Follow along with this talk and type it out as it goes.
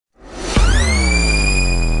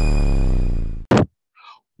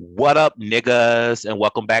What up, niggas, and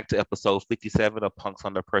welcome back to episode 57 of Punks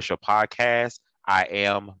Under Pressure podcast. I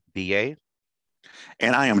am BA,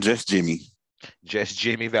 And I am just Jimmy. just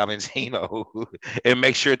Jimmy Valentino. And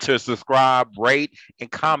make sure to subscribe, rate,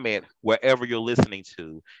 and comment wherever you're listening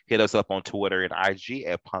to. Hit us up on Twitter and IG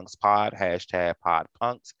at punkspod, hashtag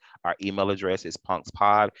podpunks. Our email address is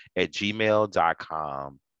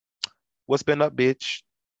punkspod@gmail.com. What's been up, bitch?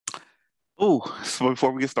 Oh, so before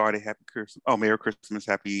we get started, happy Christmas. Oh, Merry Christmas,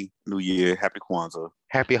 Happy New Year, Happy Kwanzaa,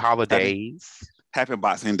 Happy Happy holidays. Happy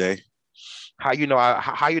Boxing Day. How you know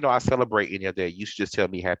I celebrate any of that? You should just tell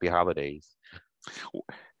me happy holidays.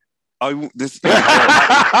 Oh, this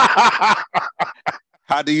how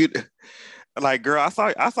do you like, girl? I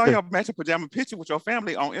saw your matching pajama picture with your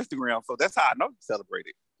family on Instagram, so that's how I know you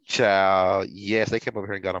celebrated. Child, yes, they came over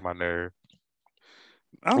here and got on my nerve.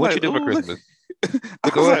 I was What you like, do for ooh, look. Christmas? I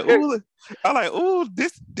was Go like, ahead. ooh, look. I like, ooh,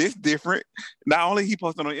 this different. Not only he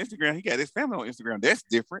posted on Instagram, he got his family on Instagram. That's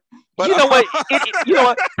different. But You know what? You know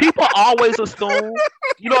what? People always assume.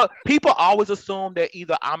 People always assume that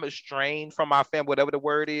either I'm estranged from my family, whatever the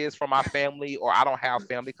word is, from my family, or I don't have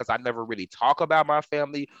family because I never really talk about my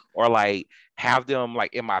family or like have them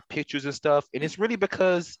like in my pictures and stuff. And it's really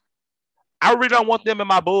because I really don't want them in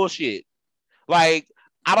my bullshit. Like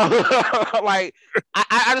I don't like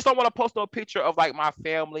I just don't want to post a picture of like my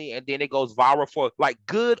family and then it goes viral for like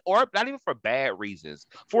good or not even for bad reasons,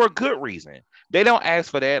 for a good reason. They don't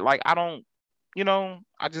ask for that. Like I don't,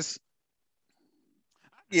 I just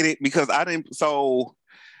get it because I didn't. So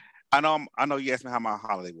I know you asked me how my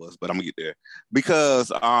holiday was, but I'm gonna get there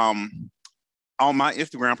because on my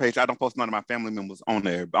Instagram page I don't post none of my family members on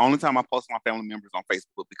there. The only time I post my family members on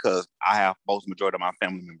Facebook because I have most majority of my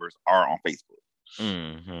family members are on Facebook.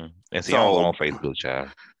 and see I don't go So on Facebook, child.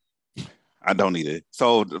 I don't need it.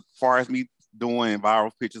 So as far as me doing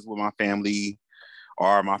viral pictures with my family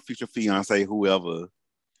or my future fiance, whoever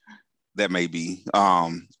that may be,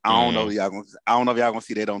 Mm. I don't know if y'all gonna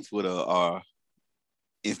see that on Twitter or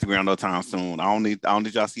Instagram no time soon. I don't need y'all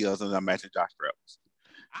to see us in our matching jock straps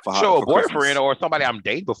Show a for boyfriend Christmas. or somebody I'm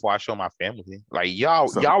dating before I show my family. Like y'all,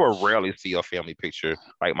 So, y'all will rarely see a family picture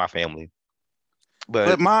like my family.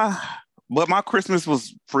 But but my Christmas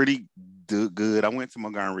was pretty good. I went to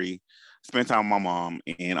Montgomery, spent time with my mom,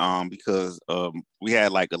 and because we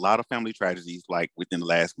had like a lot of family tragedies like within the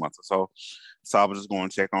last month or so. So I was just going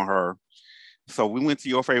to check on her. So we went to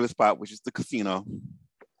your favorite spot, which is the casino.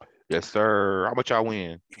 yes, sir. How much y'all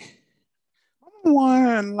win?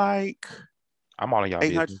 Won like I'm all in y'all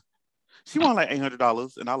 800. business. She won like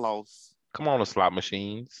 $800, and I lost. Come on, the slot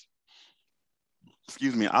machines.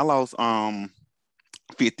 Excuse me, I lost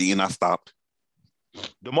 50, and I stopped.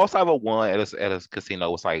 The most I ever won at a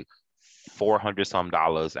casino was like $400 some,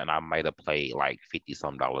 and I might have played like $50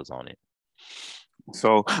 some on it.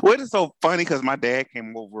 So what is so funny because my dad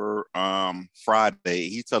came over Friday.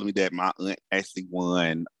 He told me that my aunt actually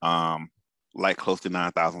won like close to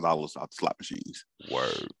 $9,000 off the slot machines.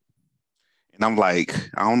 Word. And I'm like,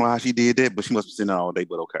 I don't know how she did that, but she must be sitting there all day,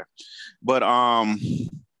 but okay. But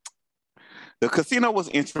the casino was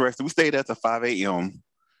interesting. We stayed there till 5 a.m.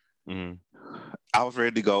 Hmm. I was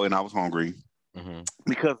ready to go and I was hungry Hmm.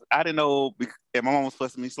 because I didn't know. And my mom was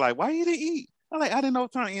fussing me. She's like, "Why you didn't eat?" I'm like, "I didn't know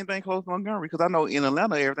turn anything close to Montgomery because I know in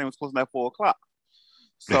Atlanta everything was closing at 4 o'clock."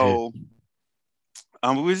 So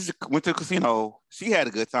we just went to the casino. She had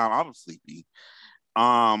a good time. I was sleepy.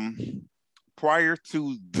 Um, Prior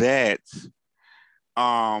to that,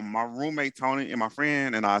 my roommate Tony and my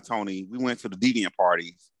friend and I, Tony, we went to the deviant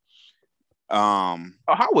parties. Um,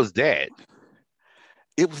 Oh, how was that?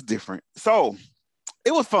 it was different. So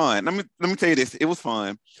it was fun. Let me tell you this. It was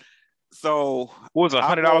fun. So What was I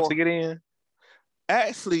 $100 to wore get in?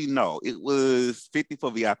 actually no, it was 50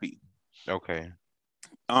 for VIP. Okay.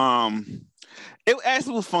 Um, it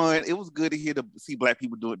actually was fun. It was good to hear to see black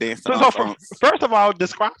people do it dance to So, so stunts. first of all,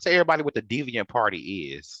 describe to everybody what the deviant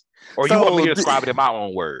party is, or you want me So to describe it in my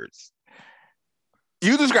own words.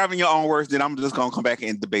 you describing your own words, then I'm just gonna come back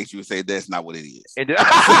and debate you and say that's not what it is. And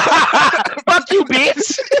fuck you,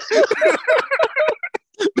 bitch.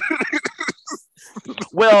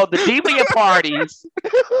 Well, the deviant parties,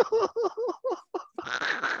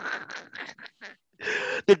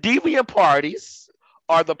 the deviant parties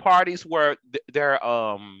are the parties where they're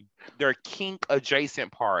kink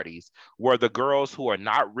adjacent parties where the girls who are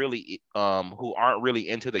not really who aren't really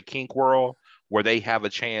into the kink world where they have a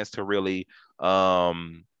chance to really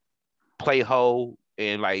um play hoe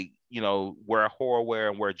and like wear horror wear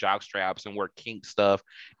and wear jock straps and wear kink stuff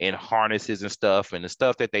and harnesses and stuff and the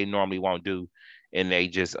stuff that they normally won't do and they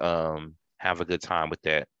just have a good time with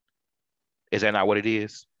that. Is that not what it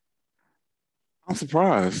is? I'm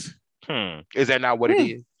surprised. Is that not what it Hmm.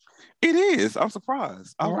 is? It is. I'm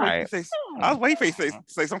surprised. I All was waiting right. for you to say. I was waiting for you to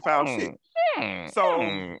say some foul Hmm. shit. Hmm. So,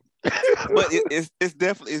 Hmm. but it's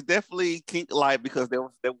definitely kink like because there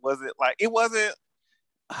wasn't like it wasn't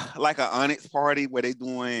like an Onyx party where they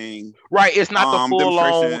doing Right. It's not the full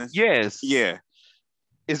on. demonstrations. Yes. Yeah,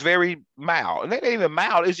 It's very mild. And they ain't even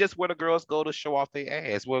mild. It's just where the girls go to show off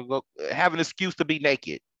their ass. Well, go, have an excuse to be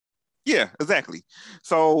naked. yeah, exactly.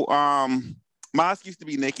 So my excuse to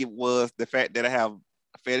be naked was the fact that I have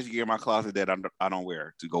fetish gear in my closet that I don't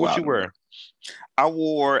wear to go What out you and wear. wear? I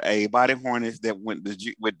wore a body harness that went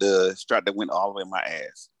with the strap that went all the way in my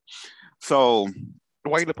ass. So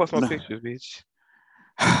Why you to post my pictures, bitch?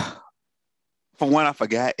 for one, I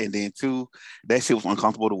forgot, and then two, that shit was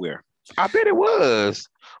uncomfortable to wear. I bet it was.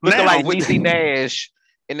 Looking Now like with Niecy Nash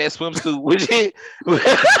in that swimsuit. Which it,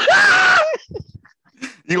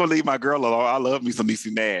 you gonna leave my girl alone. I love me some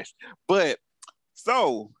Niecy Nash. But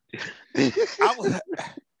so I was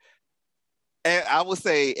and I would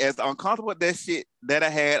say as uncomfortable that shit that I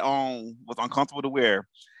had on was uncomfortable to wear,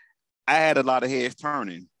 I had a lot of heads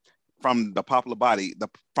turning from the popular body,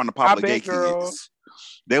 from the I popular gay bet, girl. kids.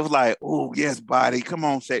 They was like, "Oh yes, body, come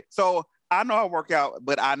on, say." So I know I work out,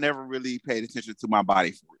 but I never really paid attention to my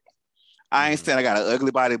body for real. I ain't Mm, saying I got an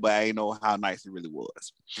ugly body, but I ain't know how nice it really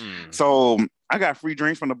was. mm. So I got free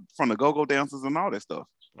drinks from the go-go dancers and all that stuff.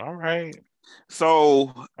 All right.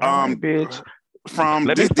 So All right, bitch. from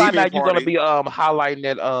Let me this find deviant out you're gonna party, be highlighting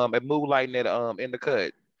that and moonlighting that in the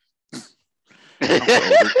cut. I'm so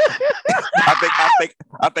old.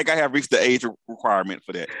 I think I have reached the age requirement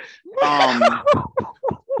for that.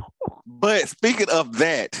 But speaking of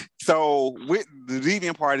that, so with the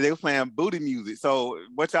deviant party, they were playing booty music. So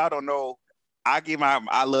what y'all don't know, I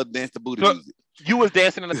love dance to booty So music. you was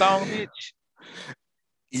dancing in the thong, bitch?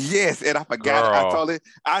 Yes, and I forgot. Girl.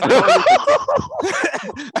 I totally forgot.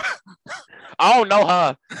 I don't know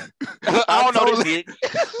her. I I don't know this totally. bitch.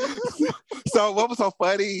 So what was so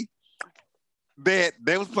funny that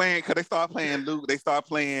they was playing because they started playing Luke. They started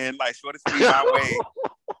playing like "Shorty Sweet My Way."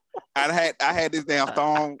 I had this damn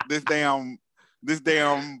thong, this damn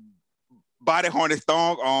body harness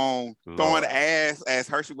thong on, throwing Lord. ass as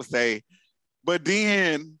Hershey would say. But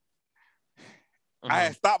then I Mhm.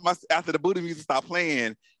 had stopped after the booty music stopped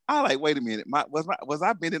playing. I was like, wait a minute, was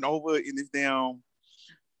I bending over in this damn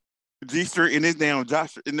G string in this damn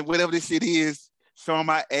Josh in whatever this shit is, showing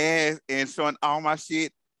my ass and showing all my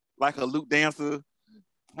shit like a Luke dancer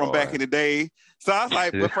from back Lord. in the day. So I was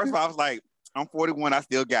like, but first of all, I was like, I'm 41, I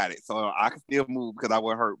still got it, so I can still move because I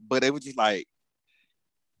wasn't hurt. But it was just like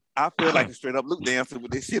I feel like a straight up Luke dancer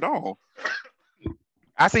with this shit on.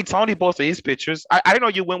 I see Tony posted his pictures. I didn't know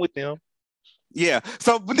you went with them. Yeah.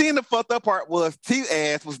 So, but then the fucked up part was T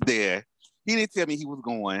ass was there. He didn't tell me he was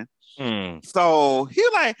going. Mm, So he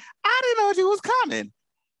was like, I didn't know you was coming.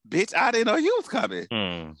 Bitch, I didn't know you was coming.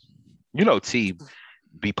 mm. You know T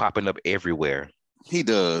be popping up everywhere. He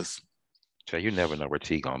does. So you never know where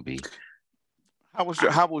T gonna be. How was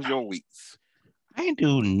your weeks? I ain't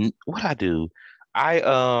do what I do. I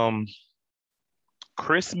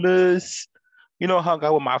Christmas, hung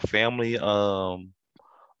out with my family.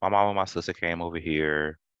 My mom and my sister came over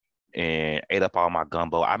here and ate up all my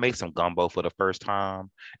gumbo. I made some gumbo for the first time.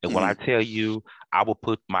 And when I Mm. tell you I will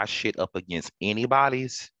put my shit up against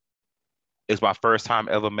anybody's, it's my first time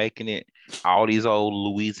ever making it. All these old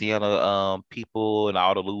Louisiana people and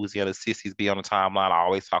all the Louisiana sissies be on the timeline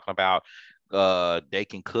always talking about they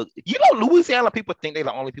can cook. Louisiana people think they're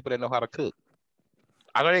the only people that know how to cook.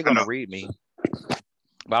 I know they're I gonna know. read me,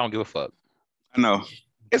 but I don't give a fuck. I know.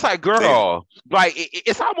 It's like, They, girl, like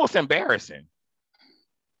it's almost embarrassing.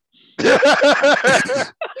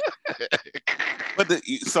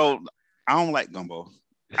 so I don't like gumbo.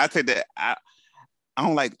 I take that. I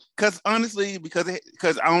don't like because honestly because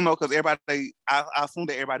I don't know because I assume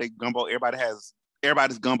that everybody's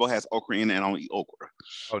gumbo has okra in it and I don't eat okra.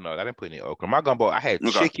 Oh no, I didn't put any okra. My gumbo, I had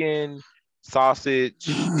Okay. chicken, sausage,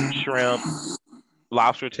 shrimp,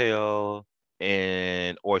 lobster tail,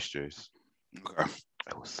 and oysters. Okay.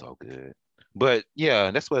 It was so good. But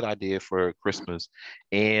yeah, that's what I did for Christmas.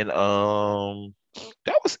 And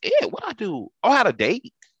that was it. What I do? Oh, I had a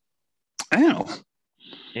date Ow.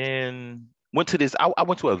 and went to this. I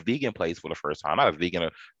went to a vegan place for the first time. Not a vegan,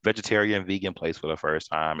 a vegetarian vegan place for the first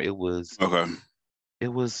time. Okay.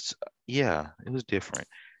 It was yeah, it was different.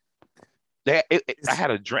 I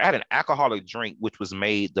had a drink, I had an alcoholic drink which was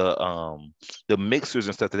made the mixers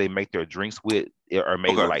and stuff that they make their drinks with are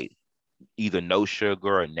made with Okay. like either no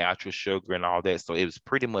sugar or natural sugar and all that. So it was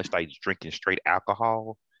pretty much like drinking straight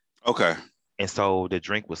alcohol. Okay. And so the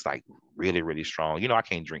drink was like really, really strong. I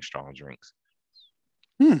can't drink strong drinks.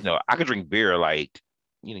 I could drink beer like,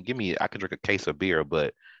 I could drink a case of beer,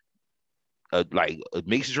 but like a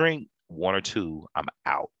mixed drink, one or two, I'm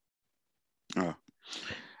out. I'm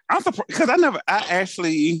surprised because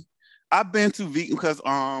I've been to vegan because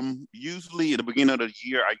usually at the beginning of the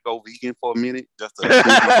year I go vegan for a minute just to cleanse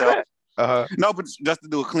myself. No, but just to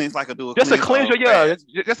do a cleanse, like just a cleanse,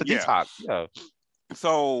 just a detox, yeah.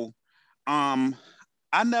 So, I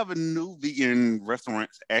never knew vegan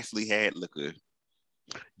restaurants actually had liquor.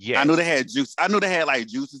 Yeah, I knew they had juice. I knew they had like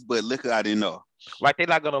juices, but liquor I didn't know. Like they're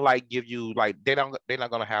not gonna like give you like they're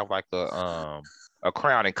not gonna have like a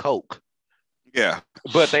Crown and Coke. Yeah,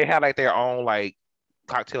 but they had like their own like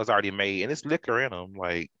cocktails already made, and it's liquor in them.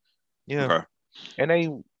 Like, yeah, okay.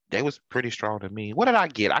 And they was pretty strong to me. What did I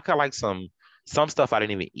get? I got like some stuff I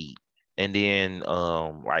didn't even eat, and then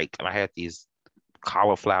like I had these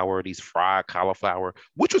fried cauliflower,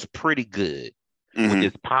 which was pretty good. With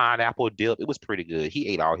this pineapple dip, it was pretty good. He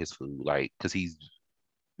ate all his food, like, because he's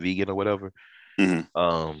vegan or whatever.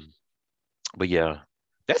 But yeah,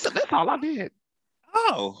 that's all I did.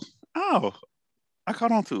 Oh, I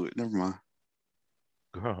caught on to it. Never mind.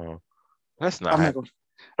 Girl, let's not.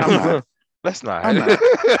 I'm not. Let's not.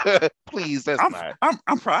 Please, let's not.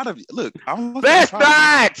 I'm proud of you. Look, let's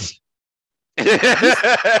not.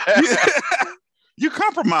 You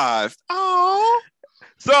compromised. Oh.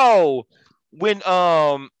 So when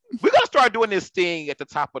we're gonna start doing this thing at the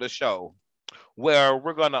top of the show where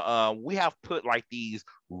we're gonna we have put like these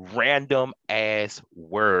random ass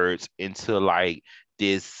words into like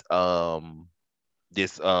this what's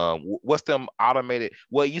them automated,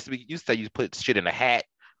 well, it used to say you put shit in a hat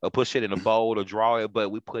or put shit in a bowl or draw it,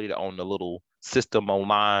 but we put it on the little system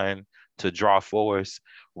online to draw for us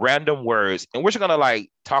random words, and we're just gonna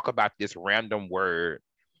like talk about this random word,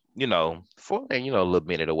 for a little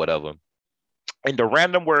minute or whatever. And the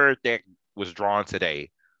random word that was drawn today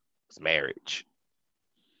was marriage.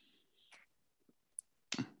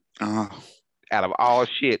 Out of all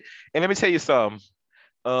shit. And let me tell you something.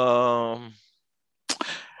 I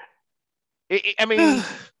mean,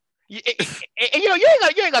 you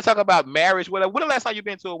ain't gotta talk about marriage. When the last time you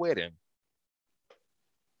been to a wedding?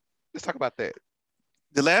 Let's talk about that.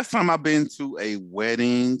 The last time I've been to a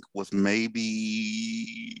wedding was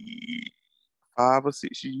maybe 5 or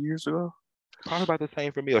 6 years ago. Probably about the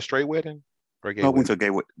same for me. A straight wedding or a gay wedding? I went to a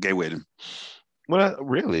gay wedding. Well,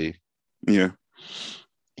 really? Yeah.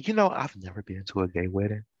 I've never been to a gay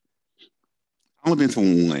wedding. I've only been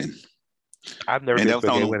to one. I've never been to a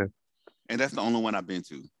gay wedding. And that's the only one I've been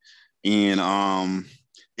to. And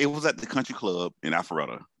it was at the country club in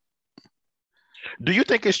Alpharetta. Do you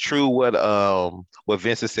think it's true what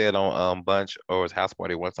Vincent said on Bunch or his house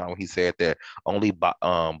party one time when he said that only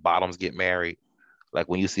bottoms get married? Like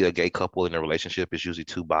when you see a gay couple in a relationship, it's usually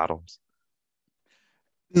two bottoms.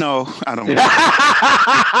 No, I don't.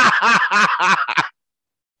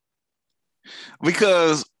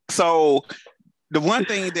 Because the one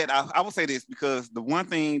thing that I will say this, because the one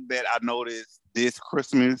thing that I noticed this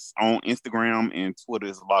Christmas on Instagram and Twitter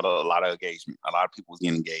is a lot of engagement. A lot of people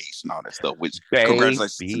getting engaged and all that stuff. Which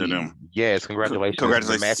congratulations to them. Yes, congratulations to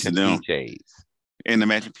them. PJs. And the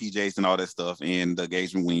matching PJs and all that stuff, and the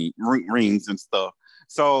engagement rings and stuff.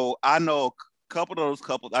 So I know a couple of those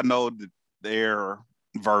couples. I know their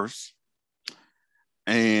verse,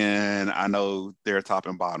 and I know their top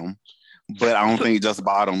and bottom, but I don't think just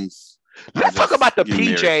bottoms. Let's talk about the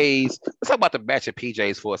PJs. Let's talk about the matching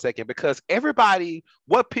PJs for a second, because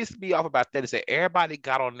what pissed me off about that is that everybody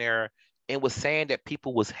got on there and was saying that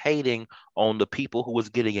people was hating on the people who was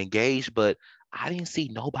getting engaged, but I didn't see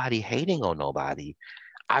nobody hating on nobody.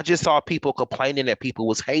 I just saw people complaining that people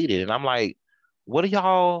was hating, and I'm like, what are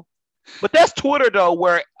y'all? But that's Twitter though,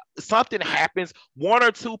 where something happens, one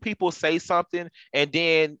or two people say something, and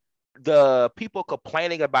then the people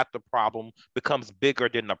complaining about the problem becomes bigger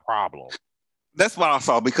than the problem. That's what I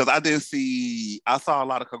saw, because I saw a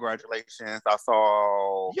lot of congratulations. I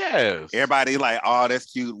saw everybody like, oh, that's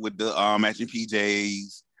cute with the matching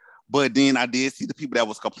PJs. But then I did see the people that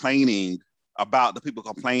was complaining about it.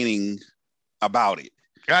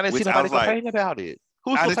 I didn't see nobody complaining about it.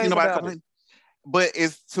 Who's complaining about it? But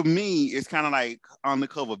to me, it's kind of like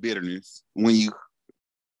undercover bitterness.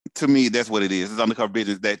 To me, that's what it is. It's undercover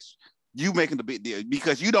bitterness that you making the big deal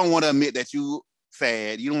because you don't want to admit that you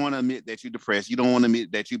sad. You don't want to admit that you're depressed. You don't want to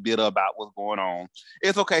admit that you're bitter about what's going on.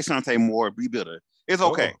 It's okay, Shantae Moore, be bitter. It's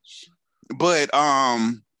okay. But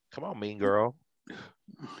come on, mean girl.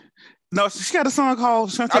 No, she got a song called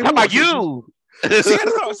Shantae Moore. I'm talking about you.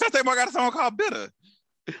 Shantae Moore got a song called Bitter.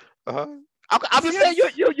 Uh-huh. I'm just saying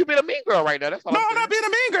you been a mean girl right now. That's all No, I'm I'm saying. not being a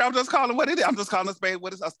mean girl. I'm just calling what it is. I'm just calling a spade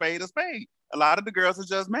what is a spade a spade. A lot of the girls are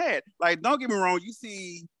just mad. Like, don't get me wrong, you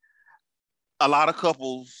see a lot of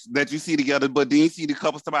couples that you see together, but then you see the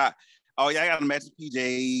couples about, oh yeah, I got to match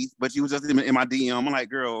PJs, but you was just in my DM. I'm like,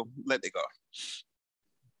 girl, let that go.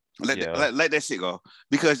 Let that shit go.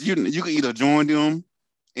 Because you can either join them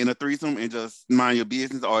in a threesome and just mind your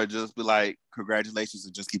business, or just be like, congratulations,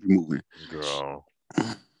 and just keep it moving. Girl.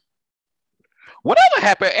 Whatever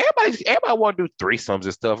happened, everybody want to do threesomes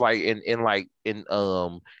and stuff like in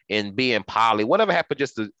being poly. Whatever happened,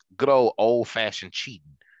 just the good old fashioned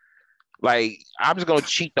cheating. Like I'm just gonna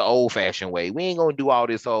cheat the old fashioned way. We ain't gonna do all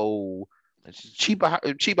this old cheat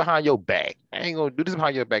behind your back. I ain't gonna do this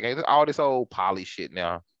behind your back. All this old poly shit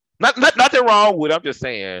now. Nothing wrong with it. I'm just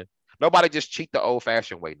saying nobody just cheat the old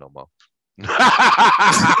fashioned way no more.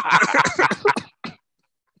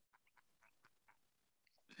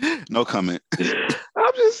 No comment.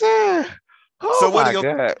 I'm just saying. Oh so my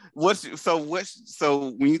God.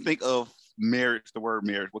 So when you think of marriage, the word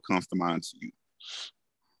marriage, what comes to mind to you?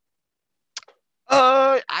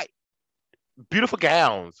 I beautiful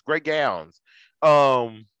gowns, great gowns.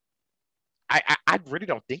 I really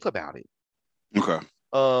don't think about it. Okay.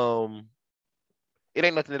 It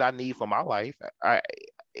ain't nothing that I need for my life.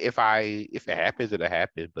 If it happens, it'll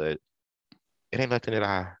happen, but it ain't nothing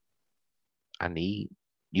that I need.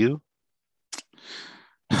 You?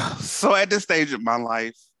 So at this stage of my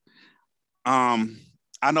life, I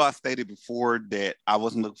know I stated before that I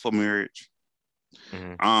wasn't looking for marriage.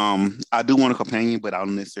 I do want a companion, but I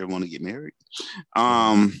don't necessarily want to get married.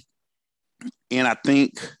 And I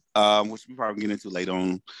think, which we probably get into later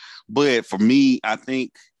on, but for me, I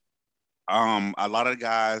think a lot of the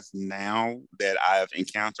guys now that I've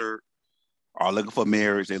encountered are looking for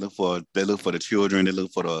marriage. They look for the children. They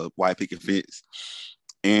look for the white picket fence,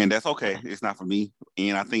 and that's okay. It's not for me,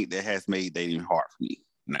 and I think that has made dating hard for me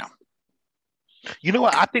now. You know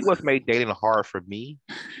what? I think what's made dating hard for me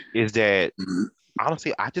is that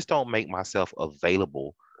honestly, I just don't make myself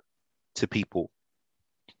available to people,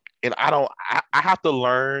 and I have to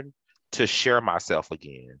learn to share myself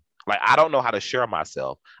again. Like I don't know how to share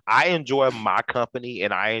myself. I enjoy my company,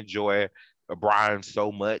 and I enjoy Brian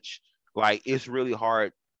so much. Like it's really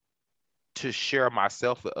hard to share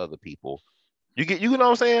myself with other people. You know what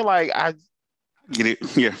I'm saying? Like I Get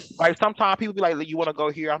it? Yeah. like sometimes people be like, you want to go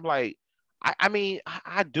here? I'm like, I mean,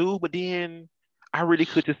 I do, but then I really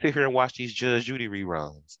could just sit here and watch these Judge Judy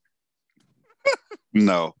reruns.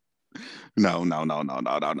 No. No. Um, no.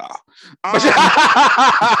 But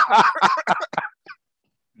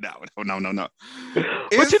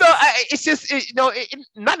you know, it's just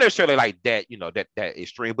not necessarily like that. You know that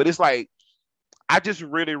extreme, but it's like I just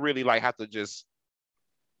really, really like have to just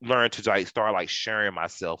learn to like start like sharing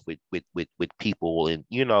myself with people, and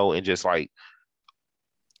and just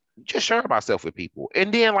sharing myself with people.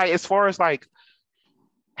 And then like as far as like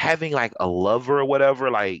having like a lover or whatever,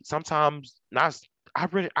 like sometimes not I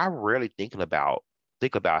rarely think about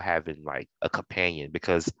having like a companion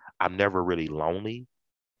because I'm never really lonely.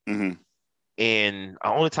 Mm-hmm. And the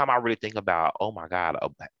only time I really think about, oh my God,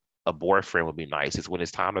 a boyfriend would be nice is when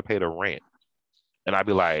it's time to pay the rent. And I'd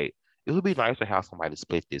be like, it would be nice to have somebody to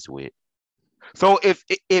split this with. So if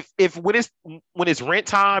when it's rent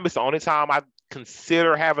time, it's the only time I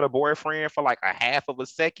consider having a boyfriend for like a half of a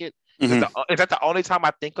second. Mm-hmm. Is that the only time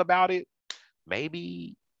I think about it?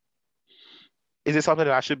 Maybe is it something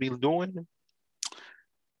that I should be doing?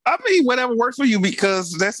 I mean, whatever works for you,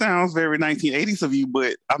 because that sounds very 1980s of you,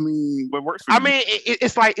 but I mean, what works for I you? mean,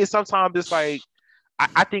 it's like sometimes it's like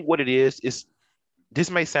I think what it is this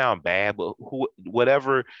may sound bad, but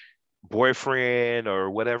whatever boyfriend or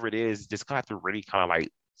whatever it is, just gonna have to really kind of like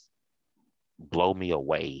blow me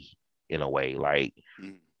away in a way. Like,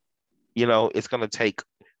 it's gonna take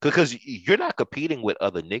because you're not competing with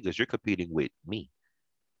other niggas, you're competing with me.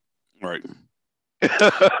 Right.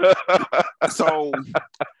 So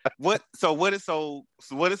what is so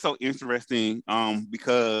interesting?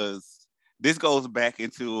 Because this goes back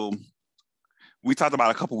into, we talked about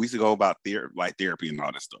a couple weeks ago about therapy and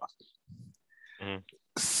all this stuff. Mm-hmm.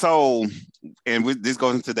 So, and this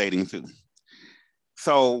goes into dating too.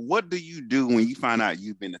 So, what do you do when you find out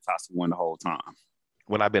you've been the toxic one the whole time?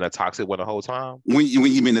 When I've been a toxic one the whole time? When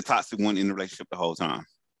you've been the toxic one in the relationship the whole time?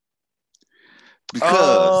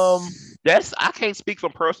 Because I can't speak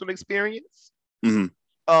from personal experience. Mm-hmm.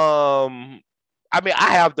 I mean,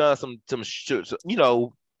 I have done some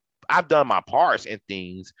I've done my parts and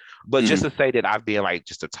things, but just to say that I've been like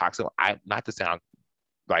just a toxic, not to sound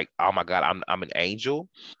like, oh my God, I'm an angel.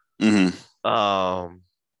 Mm-hmm.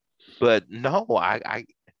 But no,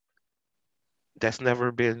 That's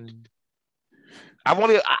never been. I can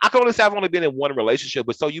only say I've only been in one relationship,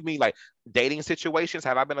 but so you mean like dating situations?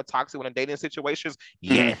 Have I been a toxic one in dating situations?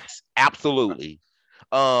 Mhm. Yes, absolutely.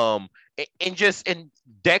 And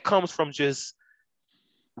that comes from just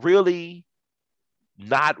really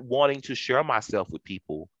not wanting to share myself with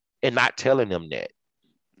people and not telling them that.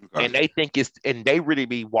 And Okay. they really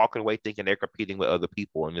be walking away thinking they're competing with other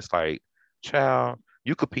people. And it's like, child,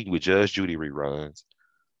 you competing with Judge Judy reruns.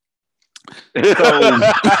 So,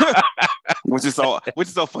 which is so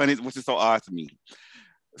funny, which is so odd to me.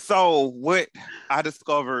 So, what I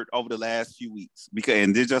discovered over the last few weeks, because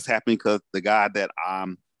and this just happened because the guy that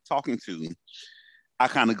I'm talking to, I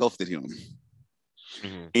kind of ghosted him.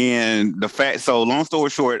 Mhm. And the fact, so long story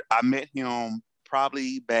short, I met him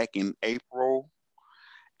probably back in April,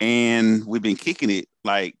 and we've been kicking it,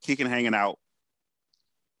 like kicking, hanging out,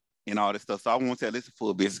 and all this stuff. So I won't tell this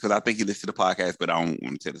full business because I think he listened to the podcast, but I don't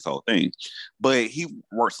want to tell this whole thing. But he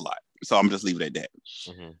works a lot, so I'm just leave it at that.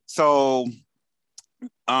 Mhm. So,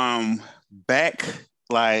 back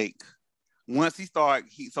like once he started,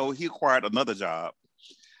 he acquired another job.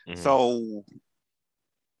 Mhm. So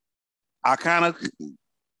I kind of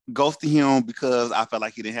ghosted him because I felt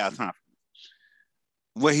like he didn't have time for me.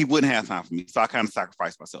 Well, he wouldn't have time for me, so I kind of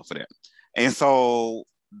sacrificed myself for that. And so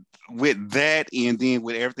with that, and then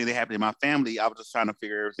with everything that happened in my family, I was just trying to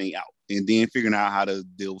figure everything out, and then figuring out how to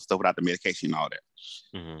deal with stuff without the medication and all that.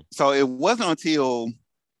 Mhm. So it wasn't until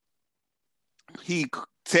he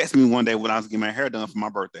texted me one day when I was getting my hair done for my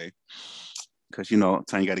birthday, because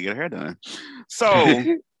time you got to get a hair done. So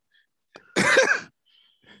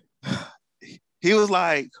he was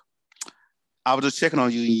like, "I was just checking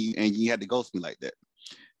on you, and you had to ghost me like that."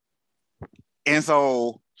 And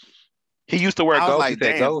so He used to wear I was ghost. He like,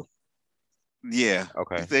 said "Damn, ghost. yeah." He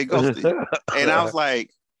Okay. said ghosted, and I was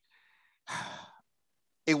like,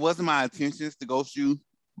 "It wasn't my intentions to ghost you,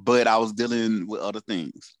 but I was dealing with other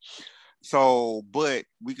things." So, but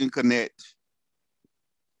we can connect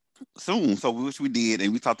soon. So, which we did,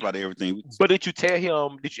 and we talked about everything. But did you tell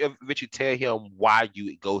him? Did you tell him why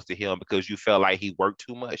you goes to him because you felt like he worked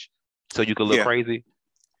too much, so you could look Yeah, crazy,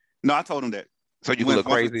 no, I told him that so you could when look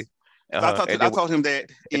once we, crazy. so Uh-huh. I told him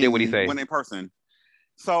that And then what he in say? when in person.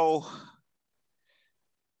 So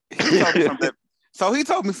he told me something. So he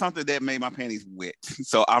told me something that made my panties wet.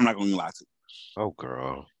 So I'm not gonna lie to Oh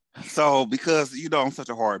girl. you. So because I'm such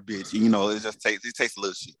a hard bitch, it takes a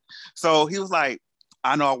little shit. So he was like,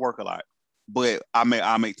 I know I work a lot, but I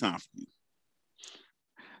make time for you.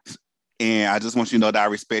 And I just want you to know that I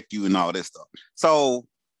respect you and all this stuff. So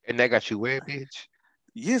And that got you wet, bitch.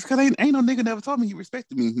 yes, cause ain't no nigga never told me he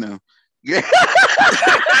respected me. No. Yeah.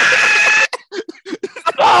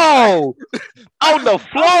 Oh, on the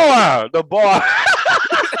floor, the boy.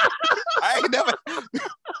 I ain't never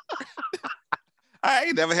I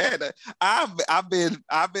ain't never had that. I've been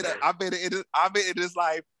in this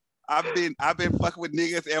life. I've been fucking with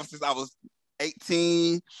niggas ever since I was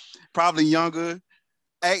 18, probably younger.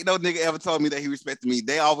 Ain't no nigga ever told me that he respected me.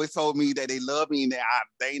 They always told me that they love me and that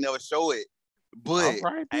they ain't never show it. All But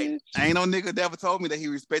right, bitch. ain't no nigga that ever told me that he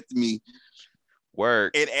respected me.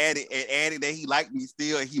 Work. It added that he liked me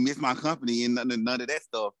still and he missed my company and none of that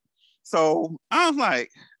stuff. So I was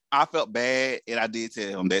like, I felt bad and I did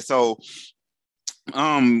tell him that. So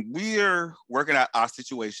we're working out our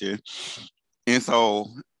situation. And so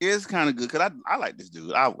it's kind of good because I like this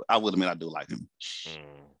dude. I will admit I do like him.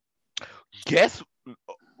 Guess.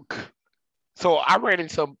 So I ran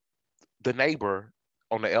into the neighbor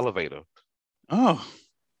on the elevator. Oh,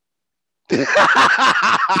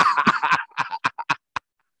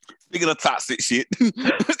 speaking of toxic shit.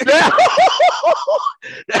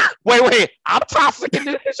 Wait. I'm toxic in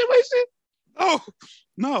this situation. Oh,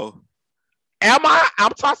 no. Am I?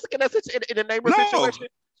 I'm toxic in in the neighbor No. situation.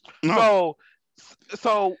 No.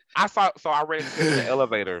 So I ran into him in the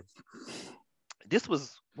elevator. This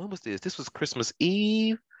was when was this? This was Christmas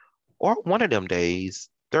Eve or one of them days,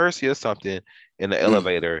 Thursday or something, in the Mm.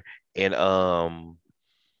 elevator, and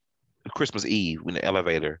Christmas Eve in the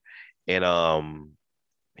elevator, and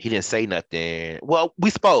he didn't say nothing. Well, we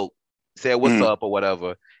spoke, said what's Mm. up or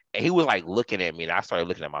whatever, and he was like looking at me, and I started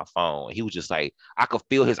looking at my phone. And he was just like, I could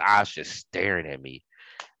feel his eyes just staring at me.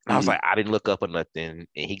 And I was Mm. like, I didn't look up or nothing.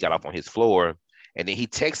 And he got off on his floor. And then he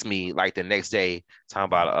texted me like the next day, talking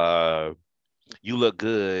about you look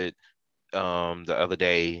good the other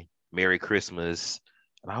day. Merry Christmas.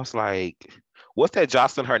 And I was like, what's that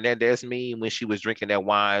Jocelyn Hernandez meme when she was drinking that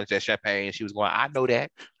wine, that champagne? She was going, I know that.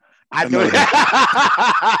 I I know know that.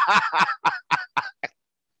 that.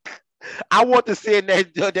 I want to see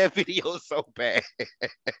that video so bad.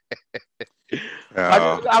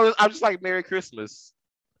 Uh, I'm just like Merry Christmas.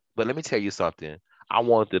 But let me tell you something. I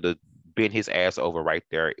wanted to bend his ass over right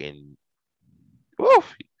there and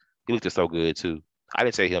woof, he looked so good too. I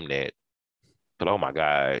didn't say him that, but oh my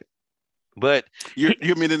god. But you're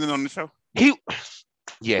meeting it on the show. he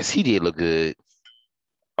yes, he did look good.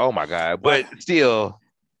 Oh my god. Why? But still,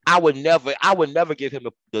 I would never give him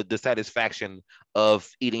the satisfaction of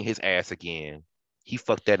eating his ass again. He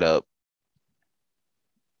fucked that up.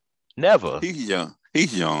 Never. He's young.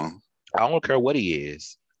 He's young. I don't care what he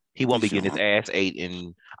is. He won't be He's getting his young. ass ate,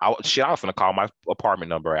 and I was gonna call my apartment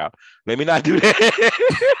number out. Let me not do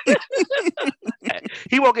that.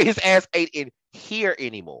 He won't get his ass ate in here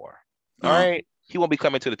anymore. All Uh, right, he won't be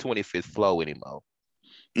coming to the 25th floor anymore.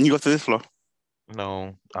 you go to this floor.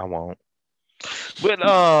 No, I won't. But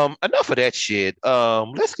enough of that shit.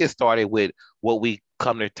 Let's get started with what we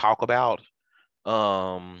come to talk about.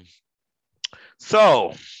 Um,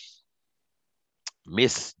 so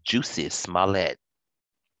Miss Juicy Smollett,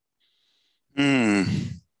 Hmm.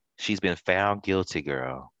 she's been found guilty,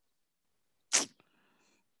 girl.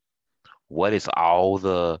 What is all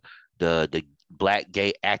the black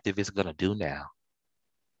gay activists gonna do now?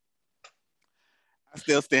 I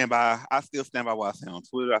still stand by. I still stand by what I said on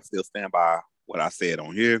Twitter. I still stand by what I said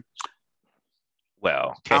on here.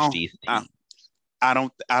 Well, I catch don't. these. I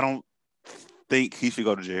don't think he should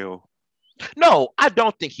go to jail. No, I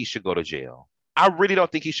don't think he should go to jail. I really don't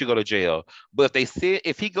think he should go to jail. But if they said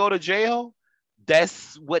if he go to jail,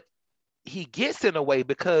 that's what he gets in a way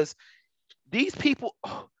because these people.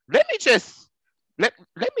 Let me just let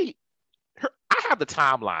me. I have the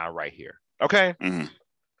timeline right here. Okay. Mhm.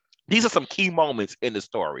 These are some key moments in the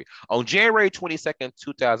story. On January 22nd,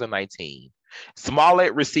 2019,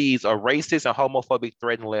 Smollett receives a racist and homophobic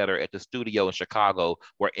threatened letter at the studio in Chicago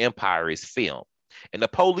where Empire is filmed. And the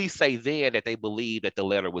police say then that they believe that the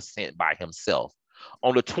letter was sent by himself.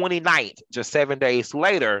 On the 29th, just 7 days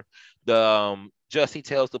later, the Jussie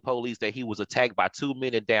tells the police that he was attacked by two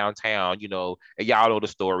men in downtown, and y'all know the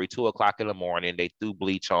story. 2 o'clock in the morning, they threw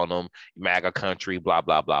bleach on him, MAGA country, blah,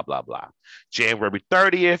 blah, blah, blah, blah. January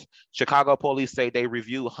 30th, Chicago police say they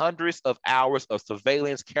review hundreds of hours of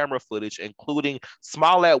surveillance camera footage, including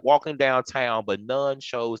Smollett walking downtown, but none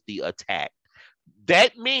shows the attack.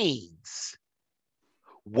 That means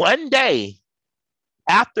one day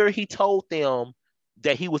after he told them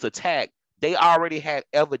that he was attacked, they already had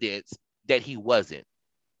evidence that he wasn't.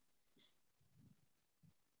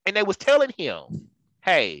 And they was telling him,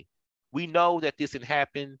 hey, we know that this didn't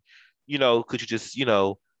happen. Could you just,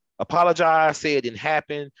 apologize, say it didn't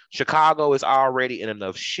happen. Chicago is already in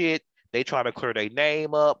enough shit. They trying to clear their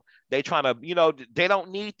name up. They trying to, they don't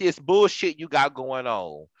need this bullshit you got going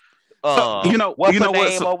on. So What's her what?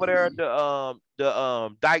 name So, over there? The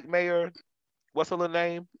Dyke mayor. What's her little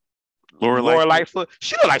name? Laura Laura Lightfoot. Lightfoot.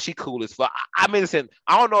 She look like she cool as fuck. I mean, listen,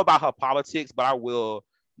 I don't know about her politics, but I will.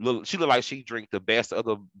 She look like she drink the best of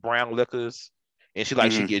the brown liquors, and she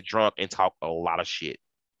like she Mhm. get drunk and talk a lot of shit.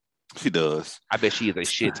 She does. I bet she is a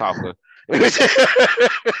shit talker.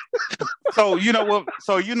 So you know what?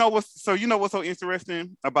 So you know what's so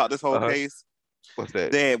interesting about this whole Uh-huh. case? What's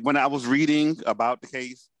that? That when I was reading about the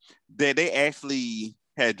case, that they actually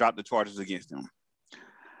had dropped the charges against him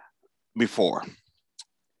before,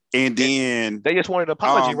 and then They just wanted an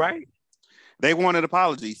apology, um, right? they wanted an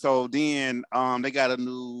apology. So then they got a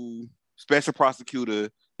new special prosecutor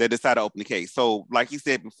that decided to open the case. So like you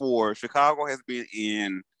said before, Chicago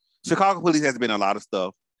police has been in a lot of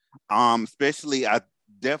stuff. Especially I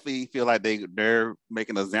definitely feel like they're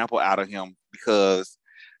making an example out of him because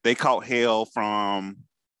they caught hell from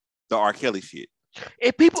the R. Kelly shit.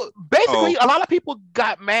 And people, basically, Oh. a lot of people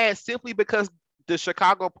got mad simply because the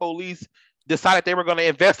Chicago police decided they were going to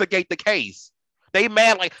investigate the case. They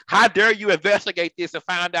mad like, how dare you investigate this and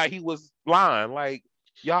find out he was blind? Like,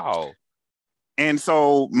 y'all. And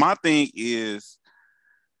so my thing is,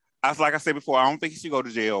 like I said before, I don't think he should go to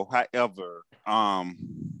jail. However,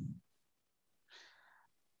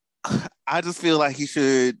 I just feel like he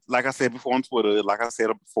should, like I said before on Twitter, like I said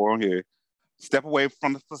before on here, step away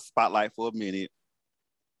from the spotlight for a minute,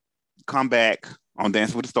 come back on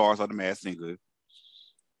Dancing with the Stars or The Masked Singer,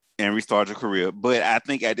 and restart your career. But I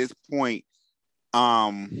think at this point,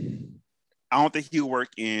 I don't think he'll work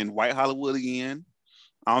in white Hollywood again.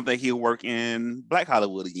 I don't think he'll work in black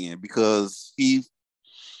Hollywood again because he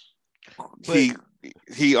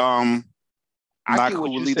I not get what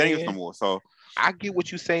cool you're with Lee Daniels saying. no more. So I get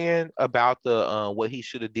what you're saying about the what he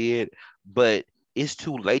should have did, but it's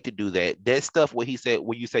too late to do that. That stuff where he said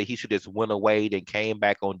when you say he should just went away, then came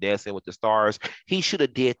back on Dancing with the Stars, he should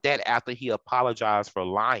have did that after he apologized for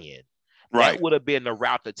lying. right. That would have been the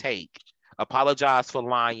route to take. apologize for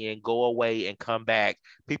lying, go away, and come back.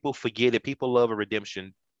 People forget it. People love a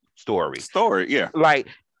redemption story. Yeah. Like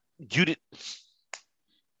you did,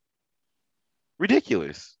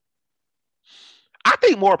 ridiculous. I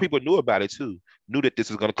think more people knew about it too. Knew that this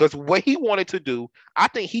was gonna, because what he wanted to do, I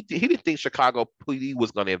think he didn't think Chicago PD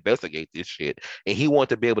was gonna investigate this shit, and he wanted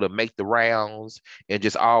to be able to make the rounds and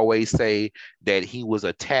just always say that he was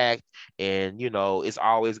attacked, and it's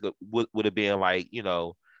always would have been like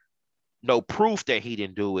no proof that he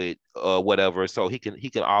didn't do it or whatever, so he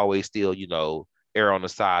can always still err on the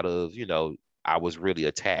side of I was really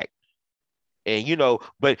attacked. And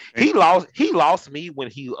but he lost me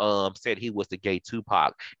when he said he was the gay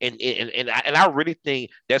Tupac, and I really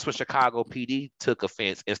think that's when Chicago PD took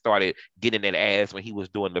offense and started getting that ass when he was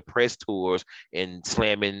doing the press tours and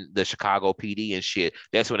slamming the Chicago PD and shit.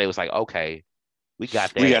 That's when they was like, okay, we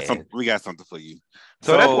got that. We got something for you.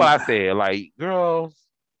 So that's what I said. Like, girl,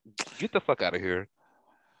 get the fuck out of here.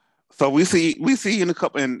 So we see in a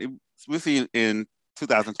couple, and we see in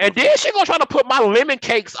 2020. And then she gonna try to put my lemon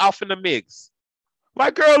cakes off in the mix.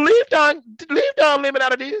 Like, girl, leave Don Lemon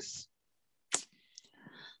out of this.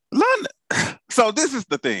 So this is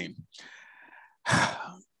the thing.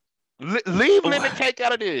 Leave lemon cake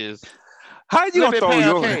out of this. How you gonna throw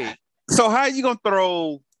your cake? So how you gonna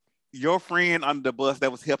throw your friend under the bus that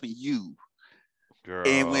was helping you? Girl.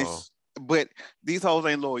 But these hoes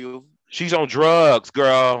ain't loyal. She's on drugs,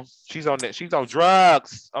 girl. She's on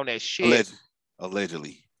drugs on that shit.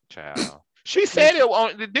 Allegedly. Child. She said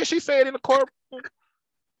it. Did she say it in the court?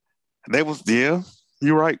 They was there.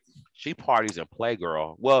 You're right. She parties and play,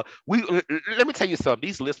 girl. Well, let me tell you something.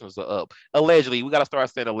 These listeners are up. Allegedly, we gotta start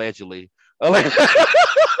saying allegedly.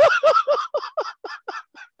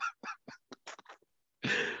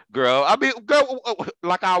 Girl, I mean, girl,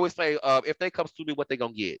 like I always say, if they come to me, what they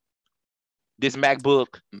gonna get? This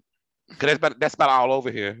MacBook, because that's about all over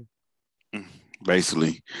here.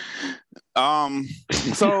 Basically.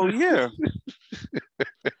 So yeah.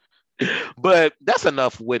 But that's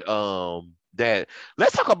enough with that.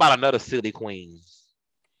 Let's talk about another silly queen.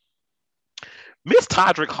 Miss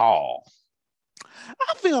Todrick Hall.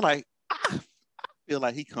 I feel like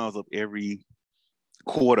he comes up every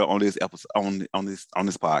quarter on this episode on this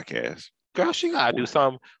podcast. Girl, she gotta do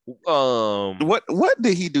something. What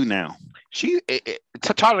did he do now?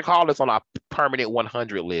 Todrick Hall is on our permanent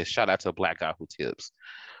 100 list. Shout out to a Black Guy Who Tips.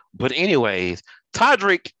 But anyways,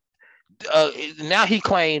 Todrick, now he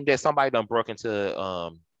claimed that somebody done broke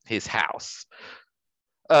into his house.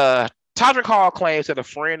 Todrick Hall claims that a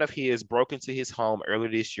friend of his broke into his home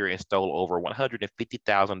earlier this year and stole over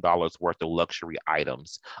 $150,000 worth of luxury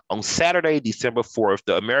items. On Saturday, December 4th,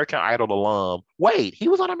 the American Idol alum. Wait, he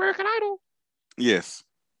was on American Idol? Yes.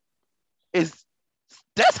 That's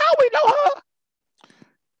how we know her?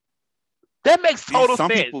 That makes total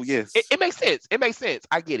sense. People, yes. It makes sense. It makes sense.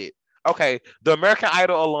 I get it. Okay, the American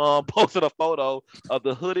Idol alum posted a photo of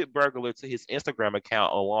the hooded burglar to his Instagram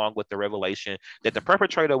account, along with the revelation that the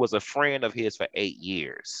perpetrator was a friend of his for 8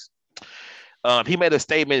 years. He made a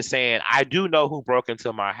statement saying, "I do know who broke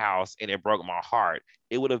into my house, and it broke my heart.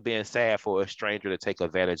 It would have been sad for a stranger to take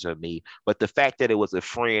advantage of me, but the fact that it was a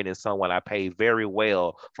friend and someone I paid very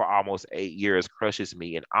well for almost 8 years crushes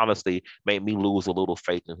me and honestly made me lose a little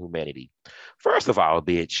faith in humanity." First of all,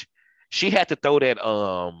 bitch, she had to throw that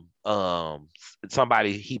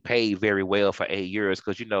somebody he paid very well for 8 years,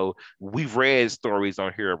 because we've read stories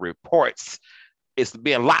on here, reports. It's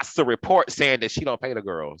been lots of reports saying that she don't pay the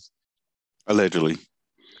girls. Allegedly.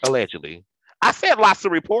 I said lots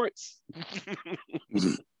of reports.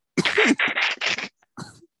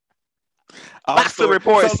 Lots of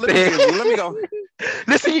reports. So let me go.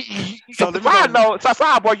 Listen,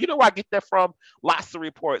 boy, you know where I get that from? Lots of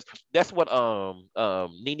reports. That's what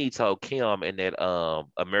Nene told Kim in that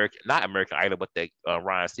not American Idol, but that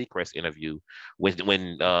Ryan Seacrest interview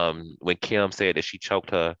when Kim said that she choked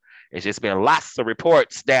her. It's just been lots of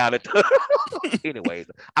reports down at anyways,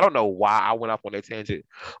 I don't know why I went off on that tangent,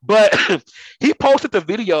 but he posted the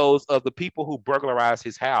videos of the people who burglarized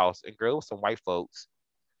his house, and girl, it was some white folks.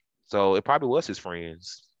 So it probably was his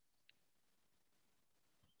friends.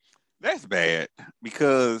 That's bad,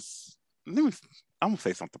 because I'm gonna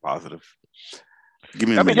say something positive.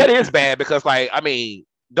 That is bad, because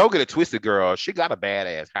don't get it twisted, girl. She got a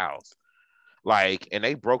badass house. And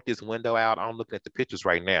they broke this window out. I'm looking at the pictures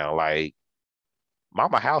right now.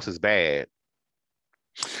 Mama house is bad.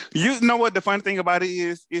 You know what the funny thing about it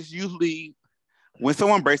is? It's usually when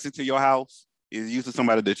someone breaks into your house, it's usually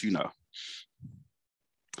somebody that you know.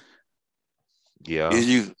 Yeah.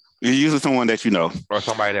 It's usually someone that you know. Or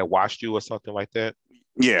somebody that watched you or something like that.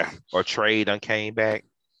 Yeah. Or Trey done came back.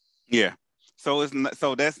 Yeah. So it's not,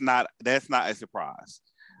 so that's not a surprise.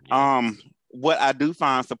 Yeah. What I do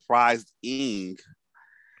find surprising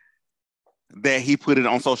that he put it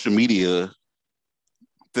on social media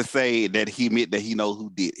to say that he admit that he knows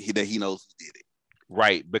who did that he knows who did it.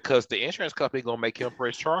 Right, because the insurance company gonna make him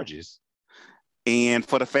press charges. And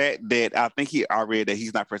for the fact that I think he already that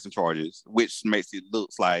he's not pressing charges, which makes it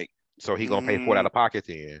looks like So he gonna pay for it out of pocket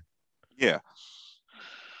then. yeah.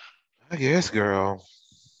 I guess, girl.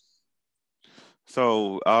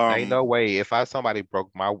 So Ain't no way. If somebody broke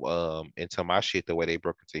my into my shit the way they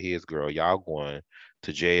broke into his, girl, y'all going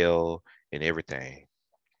to jail and everything.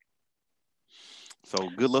 so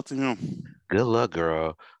good luck to him. Good luck,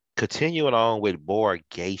 girl. Continuing on with more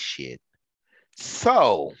gay shit.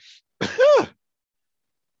 So,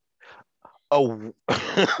 oh,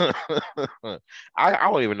 I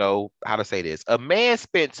don't even know how to say this. A man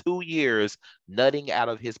spent 2 years nutting out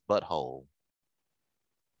of his butthole.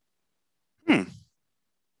 Hmm.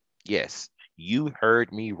 Yes, you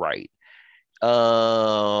heard me right.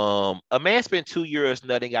 A man spent 2 years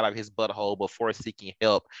nutting out of his butthole before seeking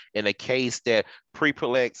help in a case that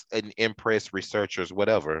perplexed and impressed researchers,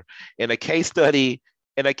 whatever. In a case study,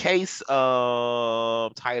 in a case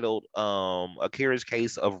titled A Curious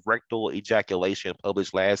Case of Rectal Ejaculation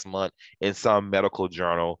published last month in some medical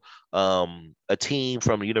journal, a team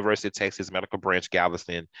from the University of Texas Medical Branch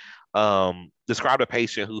Galveston described a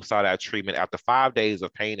patient who sought out treatment after 5 days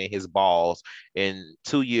of pain in his balls and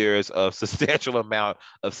 2 years of substantial amount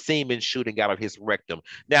of semen shooting out of his rectum.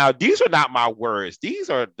 Now, these are not my words. These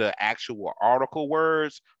are the actual article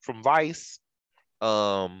words from Vice.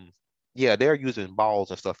 Yeah, they're using balls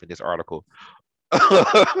and stuff in this article.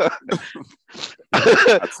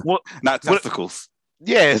 Not testicles.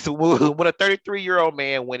 Yes, when a 33-year-old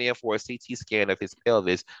man went in for a CT scan of his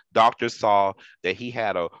pelvis, doctors saw that he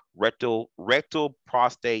had a rectal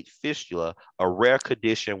prostate fistula, a rare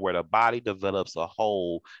condition where the body develops a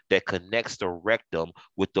hole that connects the rectum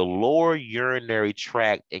with the lower urinary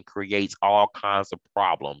tract and creates all kinds of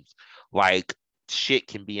problems, like shit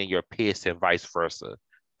can be in your piss and vice versa.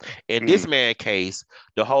 In this man's case,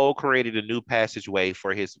 the hole created a new passageway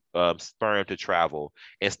for his sperm to travel.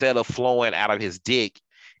 Instead of flowing out of his dick,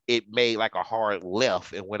 it made like a hard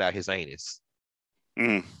left and went out his anus.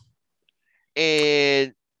 Mm.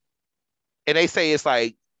 And they say it's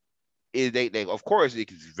like they of course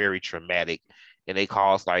it's very traumatic, and they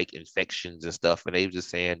cause like infections and stuff. And they were just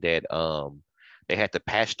saying that they had to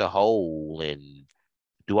patch the hole and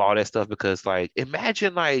do all that stuff because like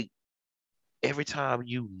imagine like every time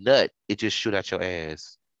you nut, it just shoot out your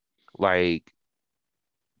ass. Like,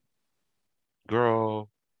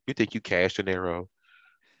 girl, you think you Cash De Niro?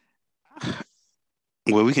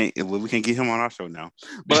 Well, we can't get him on our show now.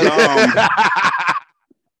 But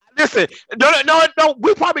Listen, no,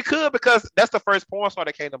 we probably could because that's the first porn star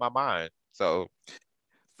that came to my mind. So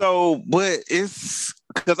but it's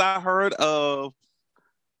because I heard of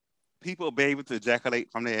people be able to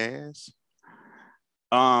ejaculate from their ass.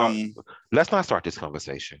 no, let's not start this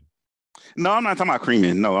conversation. No, I'm not talking about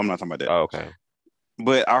creaming. No, I'm not talking about that. Oh, okay.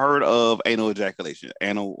 But I heard of anal ejaculation,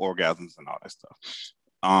 anal orgasms, and all that stuff.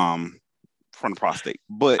 From the prostate.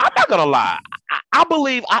 But I'm not gonna lie. I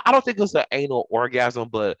believe I don't think it's an anal orgasm,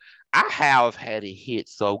 but I have had it hit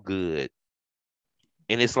so good,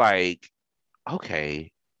 and it's like,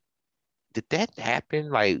 okay, did that happen?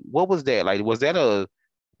 Like, what was that? Like, was that a?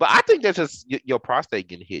 But I think that's just your prostate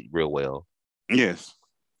getting hit real well. yes.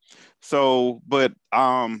 So, but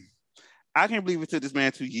I can't believe it took this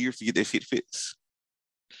man 2 years to get that shit fixed.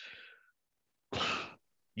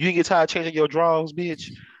 You didn't get tired of changing your drawers,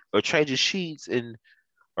 bitch, or changing sheets,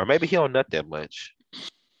 or maybe he don't nut that much.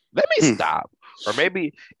 Let me stop. Or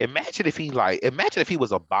maybe imagine if he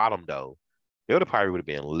was a bottom though. It would have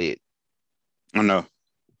been lit. I know.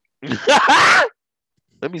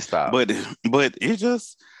 Let me stop. But it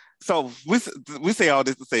just so we say all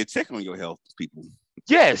this to say check on your health, people.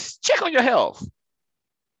 Yes, check on your health.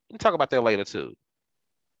 We'll talk about that later too.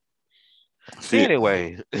 Shit.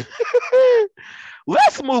 Anyway,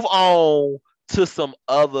 let's move on to some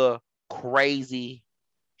other crazy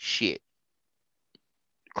shit.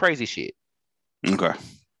 Crazy shit. Okay.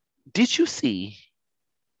 Did you see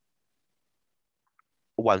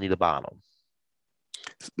Juanita Bonham?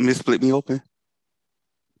 Miss Split Me Open.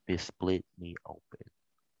 Miss Split Me Open.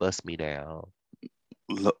 Bust me down.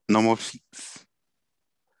 No more sheets.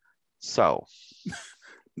 So.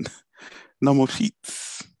 No more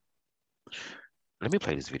sheets. Let me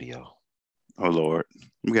play this video. Oh Lord.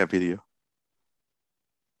 We got video.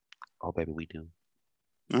 Oh baby, we do.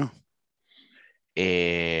 Oh.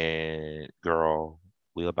 And girl,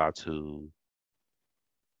 we're about to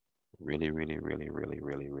really, really, really, really,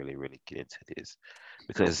 really, really, really get into this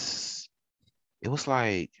because it was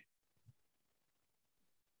like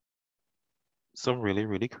some really,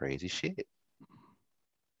 really crazy shit.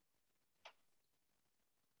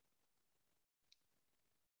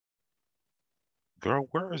 Girl,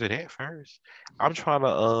 where is it at first? I'm trying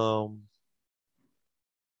to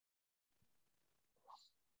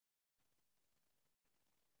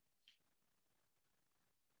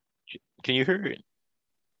can you hear it?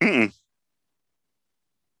 Mm-mm.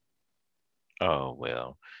 Oh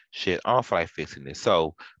well, shit. I don't feel like fixing this.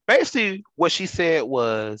 So basically, what she said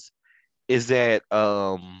was is that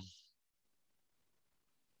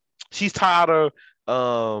she's tired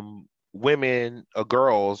of women or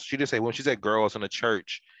girls. She didn't say when she said girls in the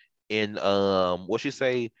church in what she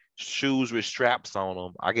say shoes with straps on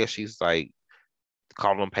them. I guess she's like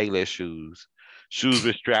calling them Payless shoes, shoes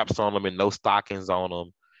with straps on them and no stockings on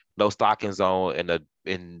them, no stockings on,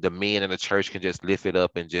 and the men in the church can just lift it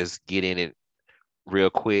up and just get in it real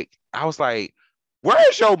quick. I was like,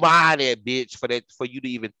 where's your mind at, bitch, for that for you to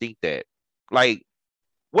even think that? Like,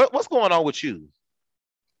 what's going on with you?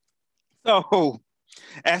 So,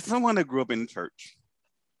 as someone that grew up in the church,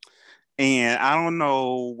 and I don't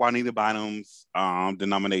know Juanita Bynum's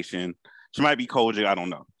denomination. She might be Kojic, I don't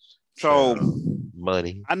know. So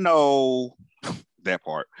Money. I know that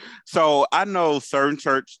part. So I know certain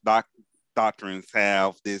church doctrines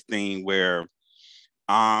have this thing where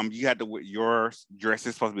you had to your dress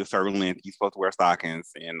is supposed to be a certain length. You're supposed to wear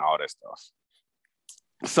stockings and all that stuff.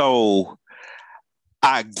 So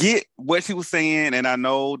I get what she was saying, and I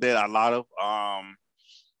know that a lot of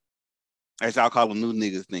as y'all call them new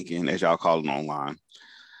niggas thinking, as y'all call them online,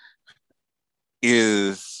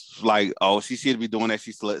 is like, oh, she should be doing that.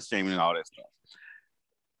 She's slut shaming and all that stuff.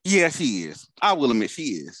 Yeah, she is. I will admit she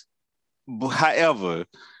is. But however,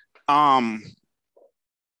 um,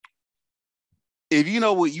 if you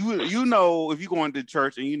know what you know, if you go into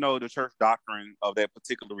church and you know the church doctrine of that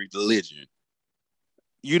particular religion,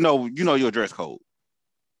 you know your dress code.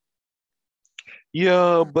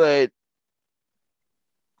 Yeah, but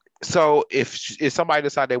so if somebody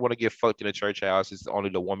decide they want to get fucked in a church house, it's only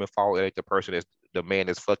the woman fault, and the person is the man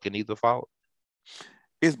is fucking either fault.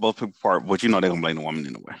 It's both people part, but you know they're gonna blame the woman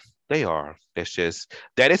anyway. They are. That's just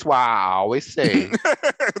that is why I always say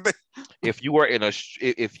if you are in a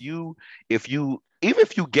if you even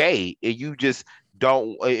if you gay and you just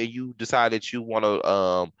don't and you decide that you want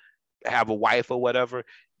to have a wife or whatever,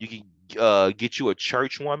 you can get you a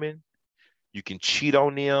church woman. You can cheat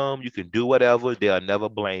on them. You can do whatever. They'll never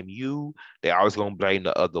blame you. They're always gonna blame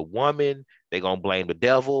the other woman. They're gonna blame the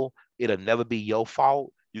devil. It'll never be your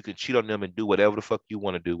fault. You can cheat on them and do whatever the fuck you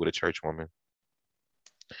want to do with a church woman.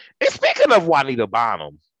 And speaking of Juanita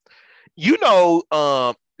Bonham, you know,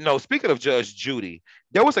 no, speaking of Judge Judy,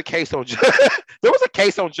 there was a case on there was a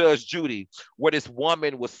case on Judge Judy where this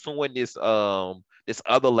woman was suing this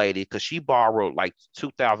other lady because she borrowed like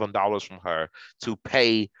 $2,000 from her to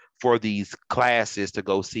pay for these classes to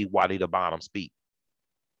go see Juanita Bonham speak.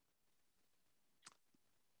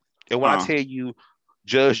 And when I Uh, tell you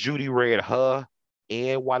Judge Judy read her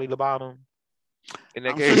and Juanita Bonham in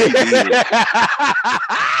that I'm sure case. she did.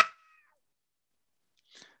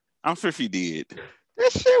 I'm sure she did.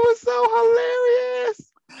 That shit was so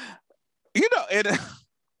hilarious. You know, it.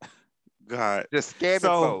 God. Just scamming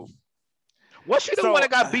So, folks. Was she the one so that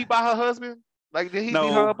got beat by her husband? Like, did he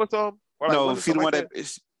beat her no, up or something? Or like, no. was it She the something like one that?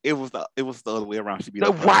 that it was the other way around. She beat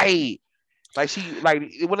The up her husband. right. Like she like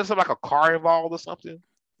it wasn't something like a car involved or something.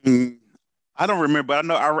 Mm, I don't remember. I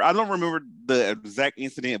know I don't remember the exact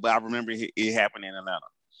incident, but I remember it happened in Atlanta.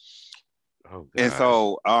 Oh And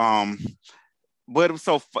God. but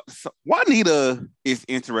so Juanita is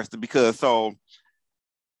interesting because y'all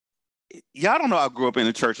don't know I grew up in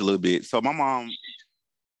the church a little bit. So my mom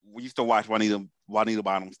we used to watch Juanita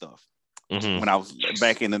Bottom stuff Mm-hmm. when I was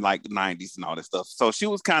back in the like 90s and all that stuff. So she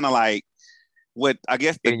was kind of like what I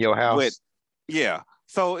guess In your what house? yeah.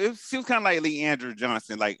 So she was kind of like Leandra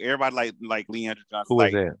Johnson. Like everybody like Leandra Johnson. Who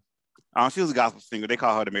was Like that? she was a gospel singer. They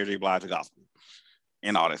call her the Mary J. Blige of gospel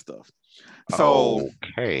and all that stuff. So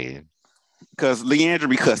Okay. because Leandra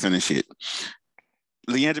be cussing and shit.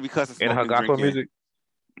 Leandra be cussing, In her smoking, gospel drinking. music?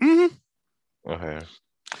 Mm-hmm. Okay.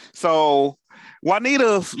 So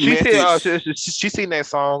Juanita's She said message. she seen that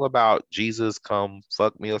song about Jesus come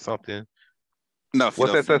fuck me or something. No, she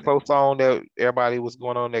What's doesn't that sing that. slow song that everybody was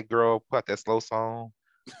going on? That girl put that slow song.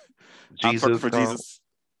 I twerk Jesus for come. Jesus.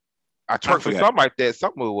 I I twerk for forgot. something like that.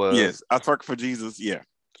 Something it was. Yes, I twerk for Jesus. Yeah.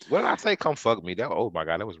 What did I say? Come fuck me. That oh my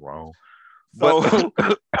god, that was wrong. But So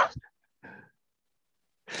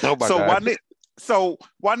oh my so god.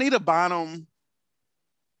 Juanita Bonham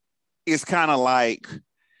it's kind of like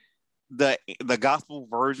the gospel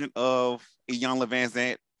version of Iyanla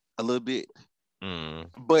Vanzant a little bit,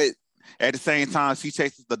 but at the same time, she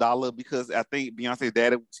chases the dollar because I think Beyonce's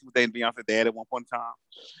daddy, she was dating Beyonce's dad at one point in time.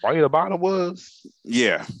 Why the bottom was?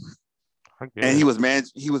 Yeah, and he was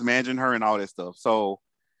managing her and all that stuff. So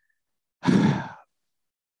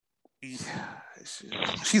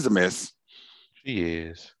she's a mess. She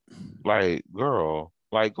is. Like, girl,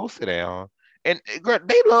 like, go sit down. And girl,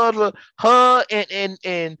 they love her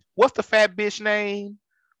and what's the fat bitch name?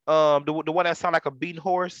 The one that sound like a beaten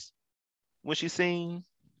horse when she sings.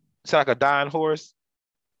 Sound like a dying horse.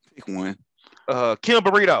 Pick one. Kim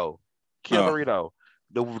Burrito. Kim Burrito.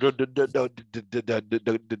 The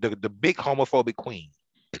big homophobic queen.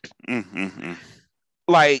 Mm-hmm.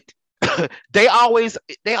 Like they always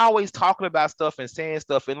talking about stuff and saying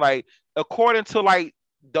stuff, and like according to like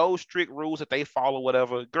those strict rules that they follow,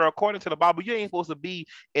 whatever, girl, according to the Bible, you ain't supposed to be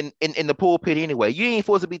in the pulpit anyway. You ain't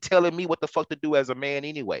supposed to be telling me what the fuck to do as a man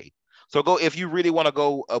anyway. So go, if you really want to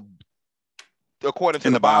go according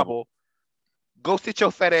to the Bible, go sit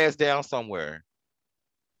your fat ass down somewhere.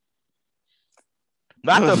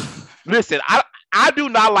 Not the listen. I do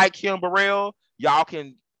not like Kim Burrell. Y'all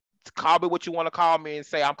can call me what you want to call me and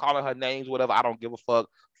say I'm calling her names, whatever. I don't give a fuck.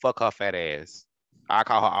 Fuck her fat ass. I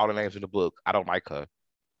call her all the names in the book. I don't like her.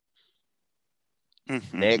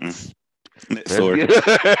 Mm-hmm. Next story.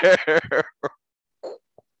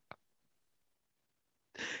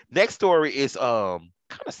 Next story is kind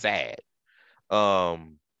of sad. A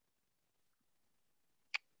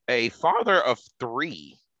father of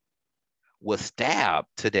 3 was stabbed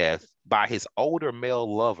to death by his older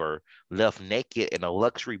male lover, left naked in a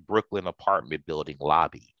luxury Brooklyn apartment building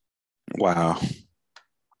lobby. Wow.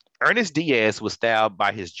 Ernest Diaz was stabbed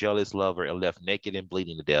by his jealous lover and left naked and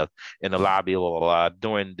bleeding to death in the lobby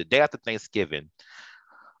during the day after Thanksgiving.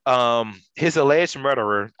 His alleged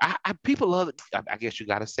murderer, people love it. I guess you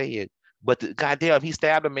gotta say it, but goddamn, he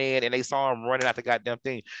stabbed a man and they saw him running out the goddamn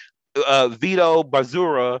thing. Vito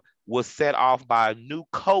Bazura was set off by a new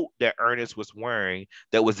coat that Ernest was wearing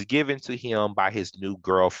that was given to him by his new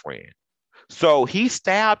girlfriend. So he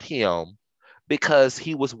stabbed him because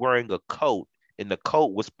he was wearing a coat, and the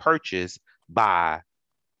coat was purchased by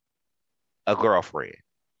a girlfriend.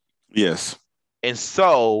 Yes. And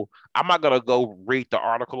so I'm not going to go read the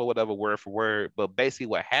article or whatever word for word, but basically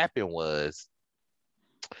what happened was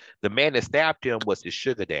the man that stabbed him was his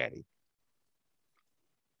sugar daddy.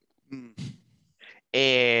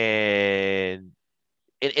 And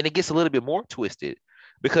it gets a little bit more twisted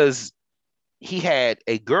because he had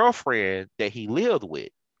a girlfriend that he lived with,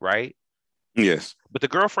 right? Yes. But the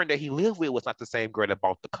girlfriend that he lived with was not the same girl that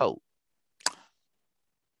bought the coat.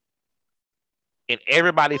 And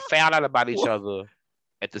everybody found out about each other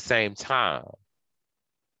at the same time.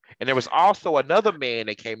 And there was also another man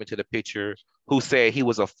that came into the picture who said he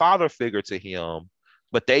was a father figure to him,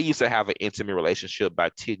 but they used to have an intimate relationship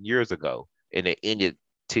about 10 years ago, and it ended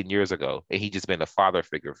 10 years ago, and he just been a father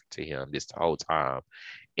figure to him this whole time.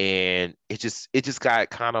 And it just got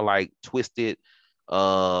kind of like twisted.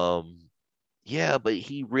 Yeah, but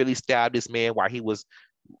he really stabbed this man while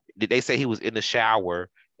they say he was in the shower,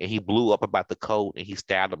 and he blew up about the coat and he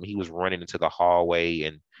stabbed him. He was running into the hallway,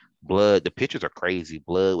 and blood, the pictures are crazy.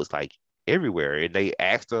 Blood was like everywhere. And they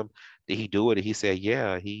asked him, did he do it? And he said,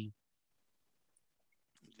 yeah,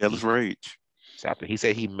 Jealous rage. After he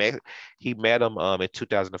said he met him in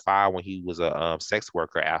 2005 when he was a sex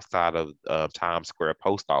worker outside of Times Square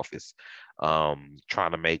post office,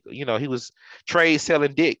 trying to make, he was trade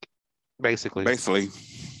selling dick, basically.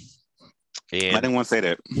 And I didn't want to say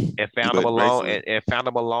that. And found him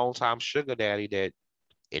a long time sugar daddy that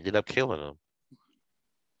ended up killing him.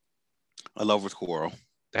 A lover's quarrel.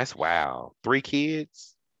 That's wild. 3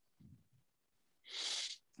 kids.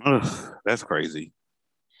 Ugh, that's crazy.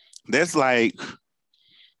 That's like,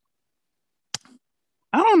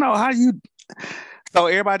 I don't know how you. So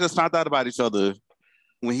everybody just found out about each other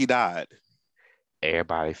when he died.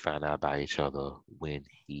 Everybody found out about each other when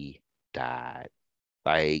he died.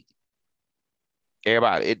 Like,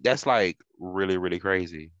 everybody, that's like really, really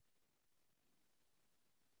crazy.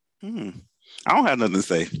 I don't have nothing to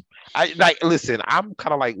say. Listen, I'm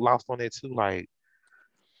kind of like lost on it too. Like,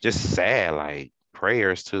 just sad. Like,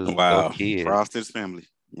 prayers to those kids. Prayers to his family.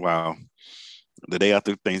 Wow. The day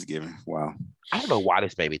after Thanksgiving. Wow. I don't know why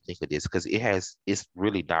this made me think of this because it's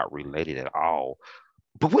really not related at all.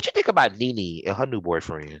 But what you think about Nene and her new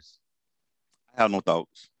boyfriend? I have no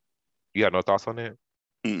thoughts. You got no thoughts on that?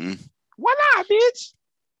 Mm-mm. Why not, bitch?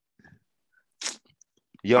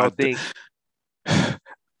 You don't think?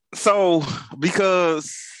 So,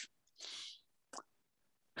 because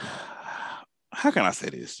how can I say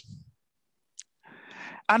this?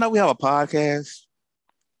 I know we have a podcast,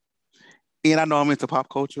 and I know I'm into pop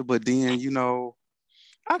culture, but then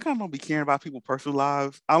I kind of don't be caring about people's personal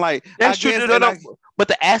lives. I'm like, That's I true. guess, No, and no. But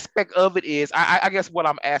the aspect of it is, I guess what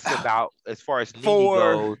I'm asking about as far as Nene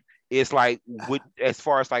for goes is like, as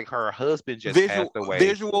far as like her husband just passed away.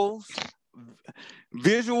 Visuals,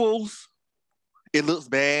 it looks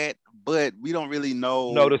bad, but we don't really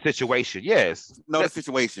Know the situation. Yes. the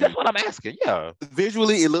situation. That's what I'm asking. Yeah.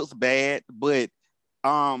 Visually, it looks bad, but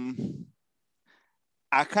I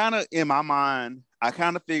kind of, in my mind, I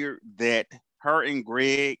kind of figured that her and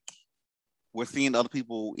Greg were seeing other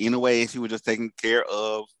people anyway. She was just taking care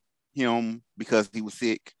of him because he was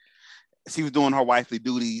sick. She was doing her wifely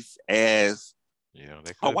duties as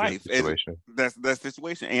a wife. That's the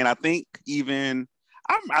situation. And I think even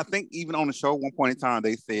on the show, one point in time,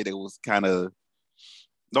 they said it was kind of.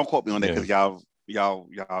 Don't quote me on that because y'all.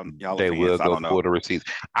 They will go pull the receipts.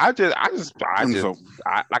 I don't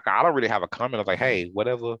really have a comment. I was like, hey,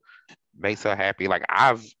 whatever makes her happy. Like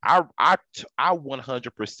I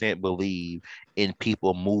 100% believe in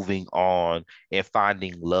people moving on and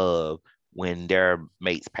finding love when their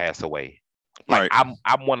mates pass away. Like right.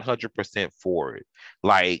 I'm 100% for it.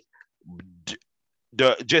 Like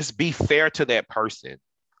just be fair to that person.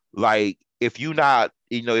 Like if you're not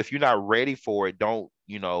ready for it, don't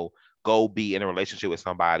go be in a relationship with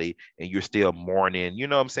somebody and you're still mourning, you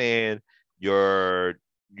know what I'm saying, your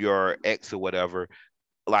ex or whatever.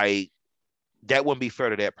 Like that wouldn't be fair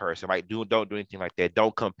to that person. Like don't do anything like that.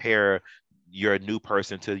 Don't compare your new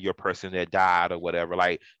person to your person that died or whatever.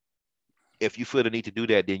 Like if you feel the need to do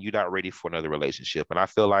that, then you're not ready for another relationship. And I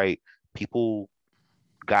feel like people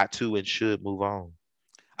got to and should move on.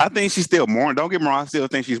 I think she's still mourning. Don't get me wrong, I still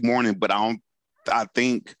think she's mourning, but I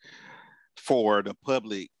think for the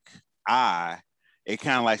public eye, it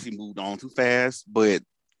kind of like she moved on too fast. But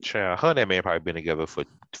her and that man probably been together for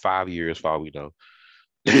 5 years, for all we know.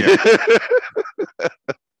 Yeah.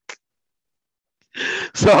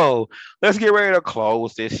 So let's get ready to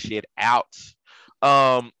close this shit out.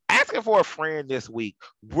 Asking for a friend this week.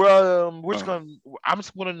 I'm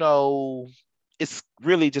just want to know. It's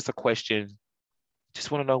really just a question. Just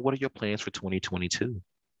want to know, what are your plans for 2022?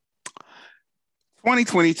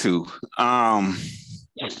 2022.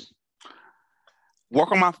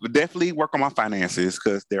 Definitely work on my finances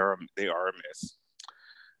because they are a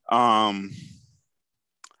mess.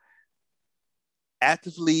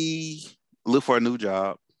 Actively look for a new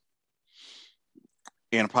job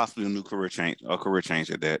and possibly a new career change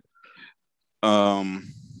at that.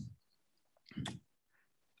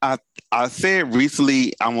 I said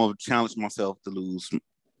recently I'm gonna challenge myself to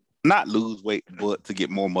not lose weight, but to get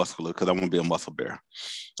more muscular because I want to be a muscle bear.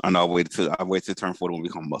 I know I waited to turn 40 when we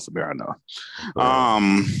become a muscle bear. I know.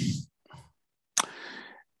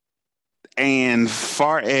 And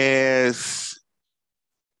far as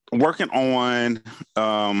working on,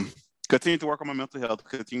 continue to work on my mental health,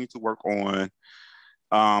 continue to work on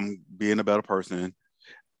being a better person.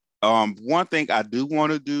 One thing I do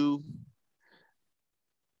want to do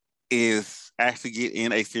is actually get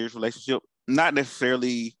in a serious relationship. Not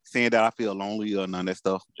necessarily saying that I feel lonely or none of that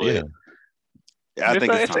stuff, but I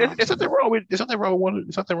think it's time. There's nothing wrong with wanting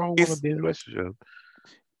to be in a relationship.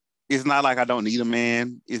 It's not like I don't need a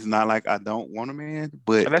man. It's not like I don't want a man,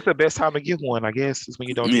 but and that's the best time to get one, I guess, is when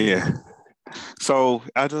you don't need one. So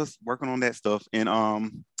I just working on that stuff, and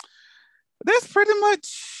that's pretty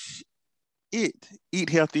much it. Eat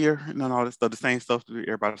healthier and all this stuff, the same stuff that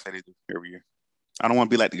everybody say they do every year. I don't want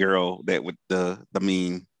to be like the girl that with the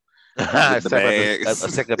meme. With the bags.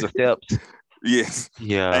 Second up the steps. Yes.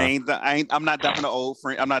 Yeah. I'm not dumping the old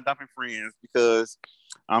friend. I'm not dumping friends because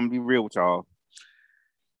I'm gonna be real with y'all.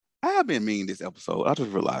 I have been mean this episode. I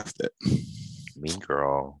just realized that. Mean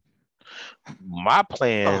girl. My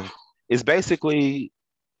plan is basically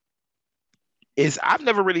I've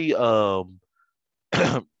never really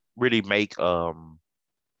really make New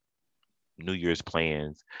Year's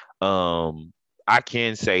plans. I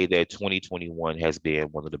can say that 2021 has been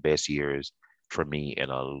one of the best years for me in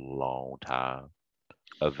a long time,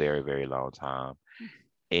 a very, very long time.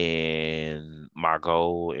 And my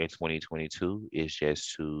goal in 2022 is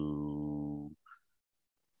just to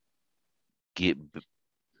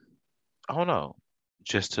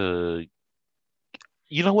just to,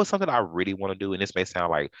 something I really want to do, and this may sound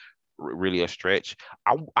like really a stretch.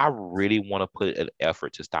 I really want to put an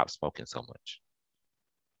effort to stop smoking so much.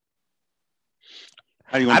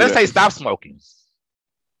 I didn't say stop smoking.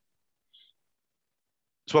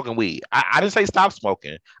 Smoking weed. I didn't say stop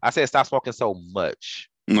smoking. I said stop smoking so much.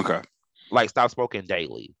 Okay. Like stop smoking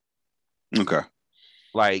daily. Okay.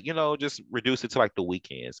 Like, just reduce it to like the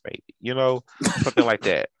weekends, maybe, something like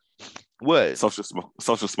that. What? Social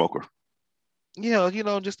smoker.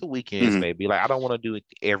 Just the weekends, Mm-hmm. maybe. Like, I don't want to do it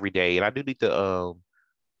every day, and I do need to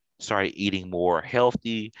start eating more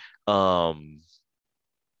healthy. Um,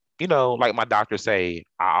 like my doctor say,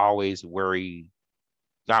 I always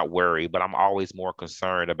not worry, but I'm always more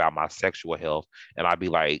concerned about my sexual health, and I'd be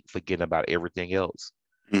like forgetting about everything else.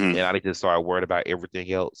 Mm-hmm. And I need to start worrying about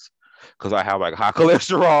everything else because I have like high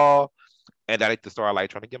cholesterol, and I need to start like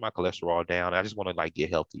trying to get my cholesterol down. I just want to like get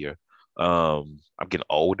healthier. I'm getting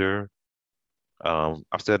older. I'm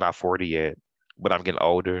still not 40 yet, but I'm getting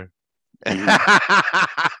older. Mm-hmm.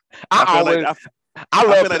 I I feel like always I I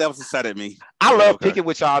love feel like that was a set at me, I but love okay. picking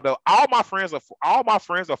with y'all though. All my friends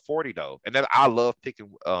are 40 though, and then I love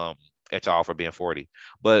picking at y'all for being 40,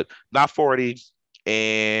 but not 40.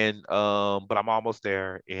 And but I'm almost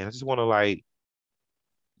there, and I just want to like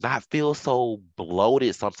not feel so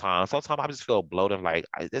bloated sometimes. Sometimes I just feel bloated. Like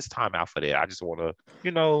it's time out for that. I just want to,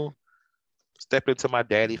 you know, step into my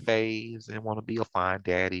daddy phase and want to be a fine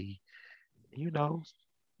daddy. You know.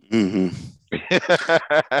 Mm-hmm.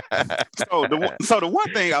 and, So the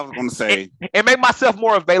one thing I was going to say. and make myself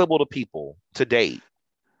more available to people to date.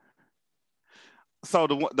 So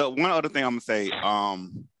the one other thing I'm gonna say.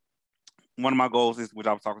 One of my goals is, which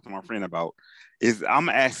I was talking to my friend about, is I'm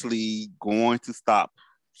actually going to stop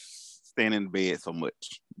staying in the bed so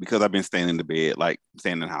much because I've been staying in the bed, like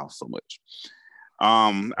staying in the house so much.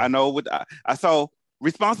 I know with I saw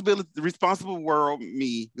responsible world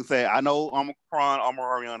me to say I know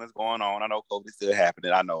Omicron is going on. I know COVID is still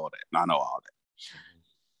happening. I know that. I know all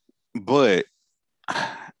that. But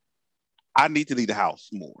I need to leave the house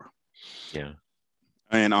more. Yeah.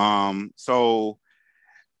 And so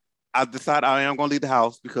I decided I am gonna leave the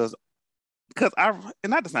house because I,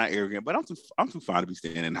 and not to sound arrogant, but I'm too fine to be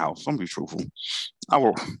staying in the house. I'm gonna be truthful. I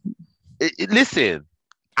will. Listen,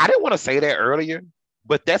 I didn't want to say that earlier,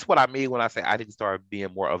 but that's what I mean when I say I need to start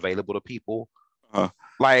being more available to people. Uh,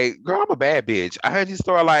 Like, girl, I'm a bad bitch. I had to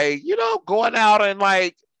start like, going out and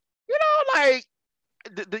like, like,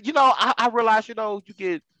 I realize, you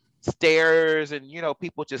get stares and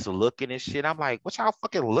people just looking and shit. I'm like, what y'all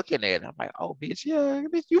fucking looking at? I'm like, oh, bitch, yeah,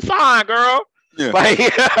 bitch, you fine, girl. yeah. Like,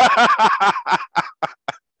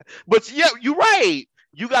 but yeah, you're right.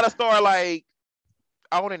 You gotta start like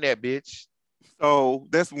owning that bitch. So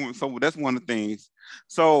that's one. So that's one of the things.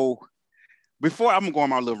 So before I'm gonna go on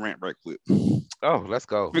my little rant right quick. Oh, let's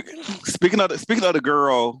go. Speaking of the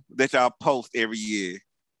girl that y'all post every year,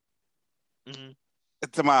 Mm-hmm.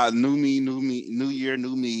 to my new me, new year,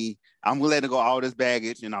 new me. I'm letting go all this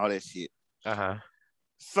baggage and all that shit. Uh-huh.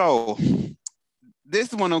 So this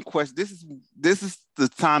is one of the questions. This is the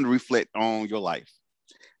time to reflect on your life.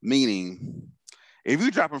 Meaning, if you're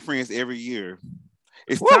dropping friends every year,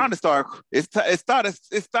 it's Woo! time to start. It's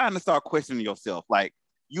time to start questioning yourself. Like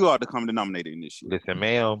you are the common denominator in this shit. Listen,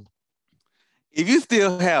 ma'am. If you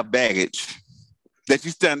still have baggage that you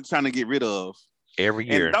still trying to get rid of, Every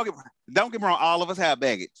and year. don't get me wrong, all of us have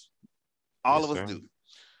baggage. All Yes, of us sir. do.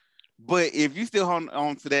 But if you still hold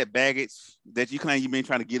on to that baggage that you claim you've been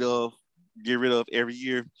trying to get rid of every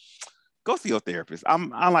year, go see your therapist. I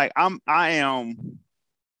am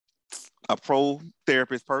a pro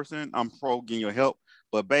therapist person. I'm pro getting your help.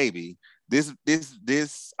 But baby, this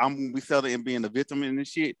I'm gonna be selling and being a victim in this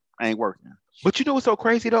shit ain't working. But you know what's so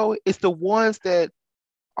crazy though? It's the ones that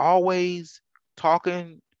always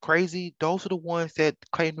talking crazy. Those are the ones that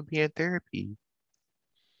claim to be in therapy.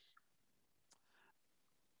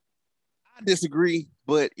 I disagree,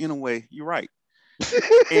 but in a way, you're right.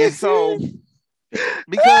 And so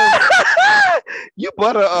because You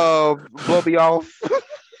better blow me off.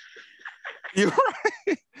 you're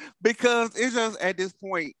right. Because it's just at this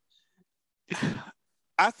point,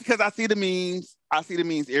 I see the memes. I see the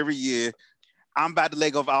memes every year. I'm about to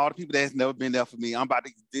let go of all the people that's never been there for me. I'm about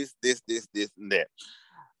to this, and that.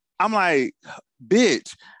 I'm like,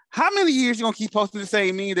 bitch, how many years you gonna keep posting the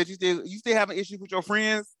same meme that you still having issues with your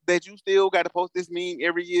friends that you still got to post this meme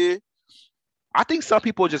every year? I think some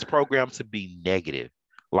people are just programmed to be negative.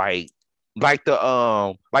 Like like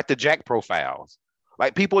the Jack profiles.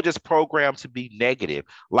 Like people are just programmed to be negative.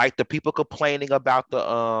 Like the people complaining about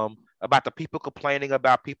the people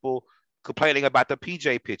complaining about the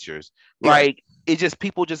PJ pictures. Right. Like it just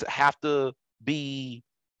people just have to be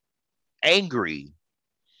angry.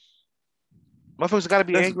 Motherfuckers gotta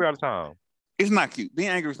be That's angry all the time. it's not cute. Being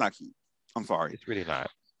angry is not cute. I'm sorry. It's really not.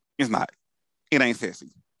 It's not. It ain't sexy.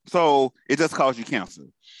 So it just causes you cancer,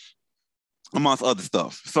 amongst other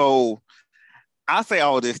stuff. So I say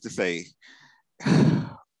all this to say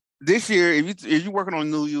this year, if you're working on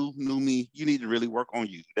new me, you need to really work on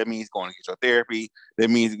you. That means going to get your therapy. That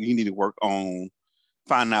means you need to work on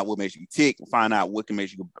finding out what makes you tick, find out what can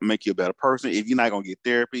make you a better person. If you're not gonna get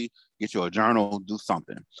therapy, get you a journal, do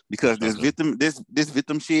something. Because this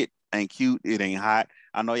victim shit ain't cute, it ain't hot.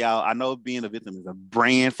 I know y'all, I know being a victim is a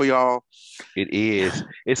brand for y'all. It is.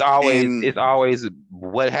 It's And always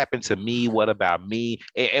what happened to me, what about me?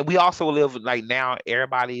 And we also live like now,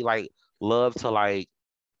 everybody like love to like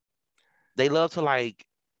they love to like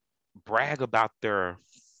brag about their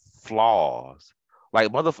flaws. Like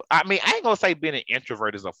I mean, I ain't gonna say being an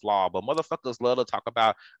introvert is a flaw, but motherfuckers love to talk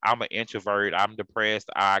about I'm an introvert, I'm depressed,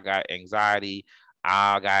 I got anxiety,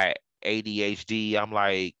 I got ADHD. I'm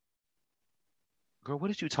like, girl, what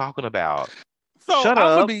are you talking about? so Shut I'm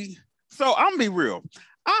gonna up. be I'm gonna be real.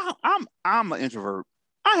 I'm an introvert.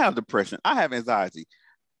 I have depression. I have anxiety.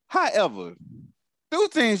 However, two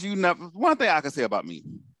things you never. One thing I can say about me,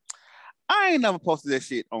 I ain't never posted that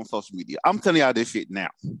shit on social media. I'm telling y'all this shit now.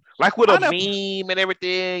 Like with I a never. meme and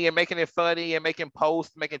everything, and making it funny and making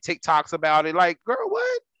posts, making TikToks about it. Like, girl,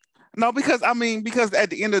 what? No, because I mean, because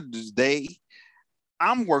at the end of the day,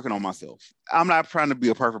 I'm working on myself. I'm not trying to be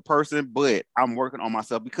a perfect person, but I'm working on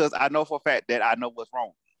myself because I know for a fact that I know what's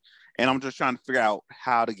wrong. And I'm just trying to figure out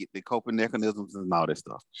how to get the coping mechanisms and all that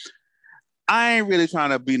stuff. I ain't really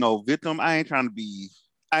trying to be no victim. I ain't trying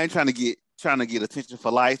to get attention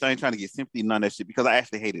for life. I ain't trying to get sympathy, none of that shit, because I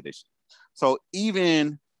actually hated this shit. So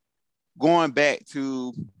even going back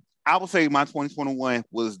to, I would say my 2021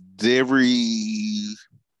 was very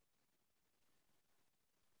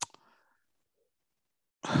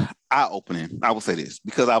eye-opening. I would say this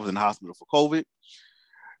because I was in the hospital for COVID.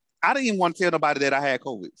 I didn't even want to tell nobody that I had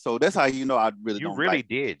COVID. So that's how you know I really You don't really like.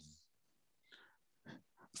 did.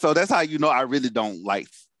 So that's how you know I really don't like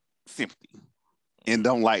sympathy and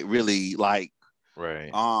don't like really like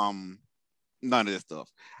Right. none of this stuff.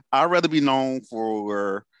 I'd rather be known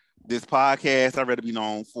for this podcast. I'd rather be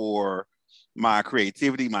known for my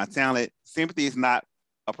creativity, my talent. Sympathy is not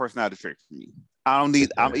a personality trait for me. I don't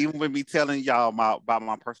need. I'm even with me telling y'all about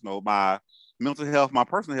my mental health, my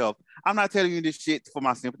personal health. I'm not telling you this shit for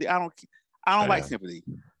my sympathy. I don't like Yeah. sympathy.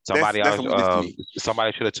 Somebody That's else, a weakness to me.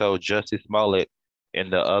 somebody should have told Justice Smollett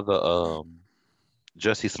and the other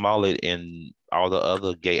Justice Smollett and all the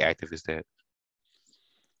other gay activists that.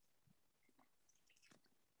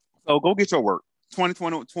 So go get your work.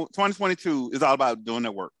 2022 is all about doing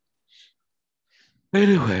that work.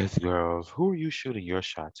 Anyways, girls, who are you shooting your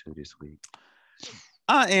shot to this week?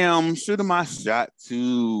 I am shooting my shot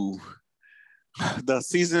to the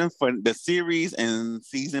series and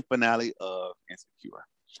season finale of Insecure.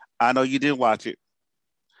 I know you didn't watch it.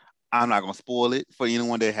 I'm not gonna spoil it for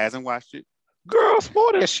anyone that hasn't watched it. Girl,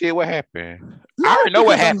 spoil that shit. What happened? I No, already know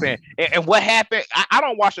what because happened. And what happened, I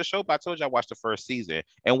don't watch the show, but I told you I watched the first season.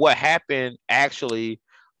 And what happened actually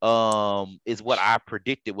is what I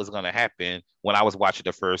predicted was gonna happen when I was watching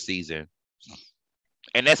the first season.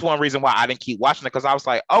 And that's one reason why I didn't keep watching it, because I was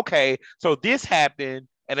like, okay, so this happened,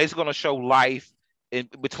 and it's gonna show life in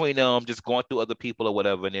between them just going through other people or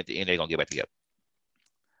whatever, and at the end they're gonna get back together.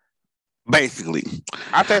 basically,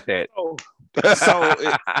 I said that. so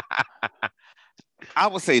I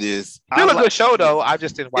would say this. Still a good show though. I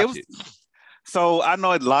just didn't watch it. So I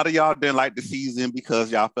know a lot of y'all didn't like the season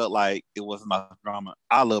because y'all felt like it wasn't enough drama.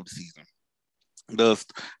 I love the season. The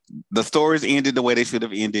the stories ended the way they should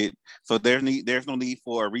have ended. So there's no need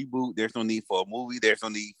for a reboot. There's no need for a movie. There's no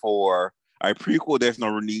need for a prequel. There's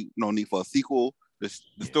no need for a sequel. The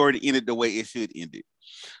story ended the way it should end it.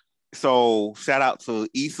 So shout out to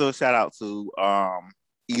Issa, shout out to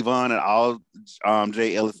Yvonne and all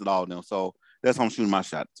Jay Ellis and all of them. So that's what I'm shooting my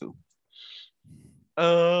shot to.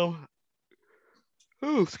 Um.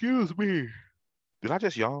 Oh, excuse me. Did I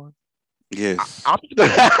just yawn? Yes. I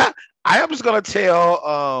am just gonna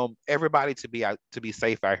tell everybody to be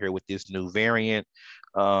safe out here with this new variant.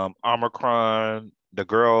 Omicron, the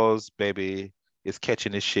girls, baby, is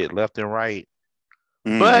catching this shit left and right.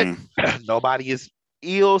 But nobody is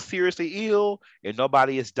seriously ill, and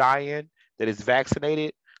nobody is dying that is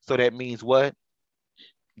vaccinated. So that means what?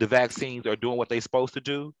 The vaccines are doing what they're supposed to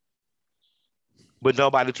do, but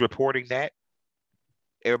nobody's reporting that.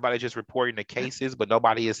 Everybody's just reporting the cases, but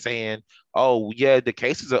nobody is saying, "Oh, yeah, the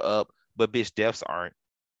cases are up, but bitch, deaths aren't."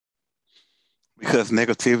 Because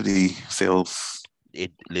negativity sells.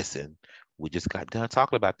 Listen, we just got done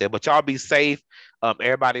talking about that, but y'all be safe.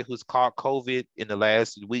 Everybody who's caught COVID in the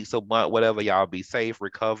last weeks or month, whatever, y'all be safe,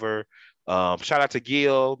 recover. Shout out to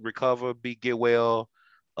Gil, recover, get well.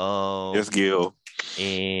 Yes, Gil.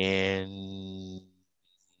 And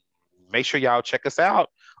make sure y'all check us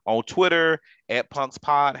out On Twitter at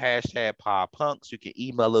punkspod, hashtag podpunks. You can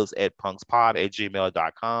email us at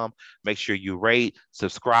punkspod@gmail.com. Make sure you rate,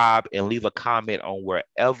 subscribe, and leave a comment on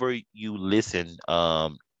wherever you listen.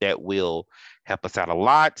 That will help us out a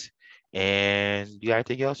lot. And you got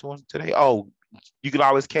anything else you want today? Oh, you can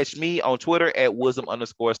always catch me on Twitter at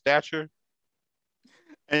wisdom_stature.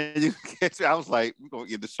 And you can catch me. I was like, we're gonna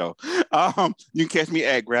get the show. You can catch me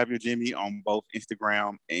at Grab Your Jimmy on both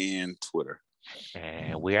Instagram and Twitter.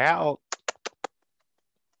 And we're out.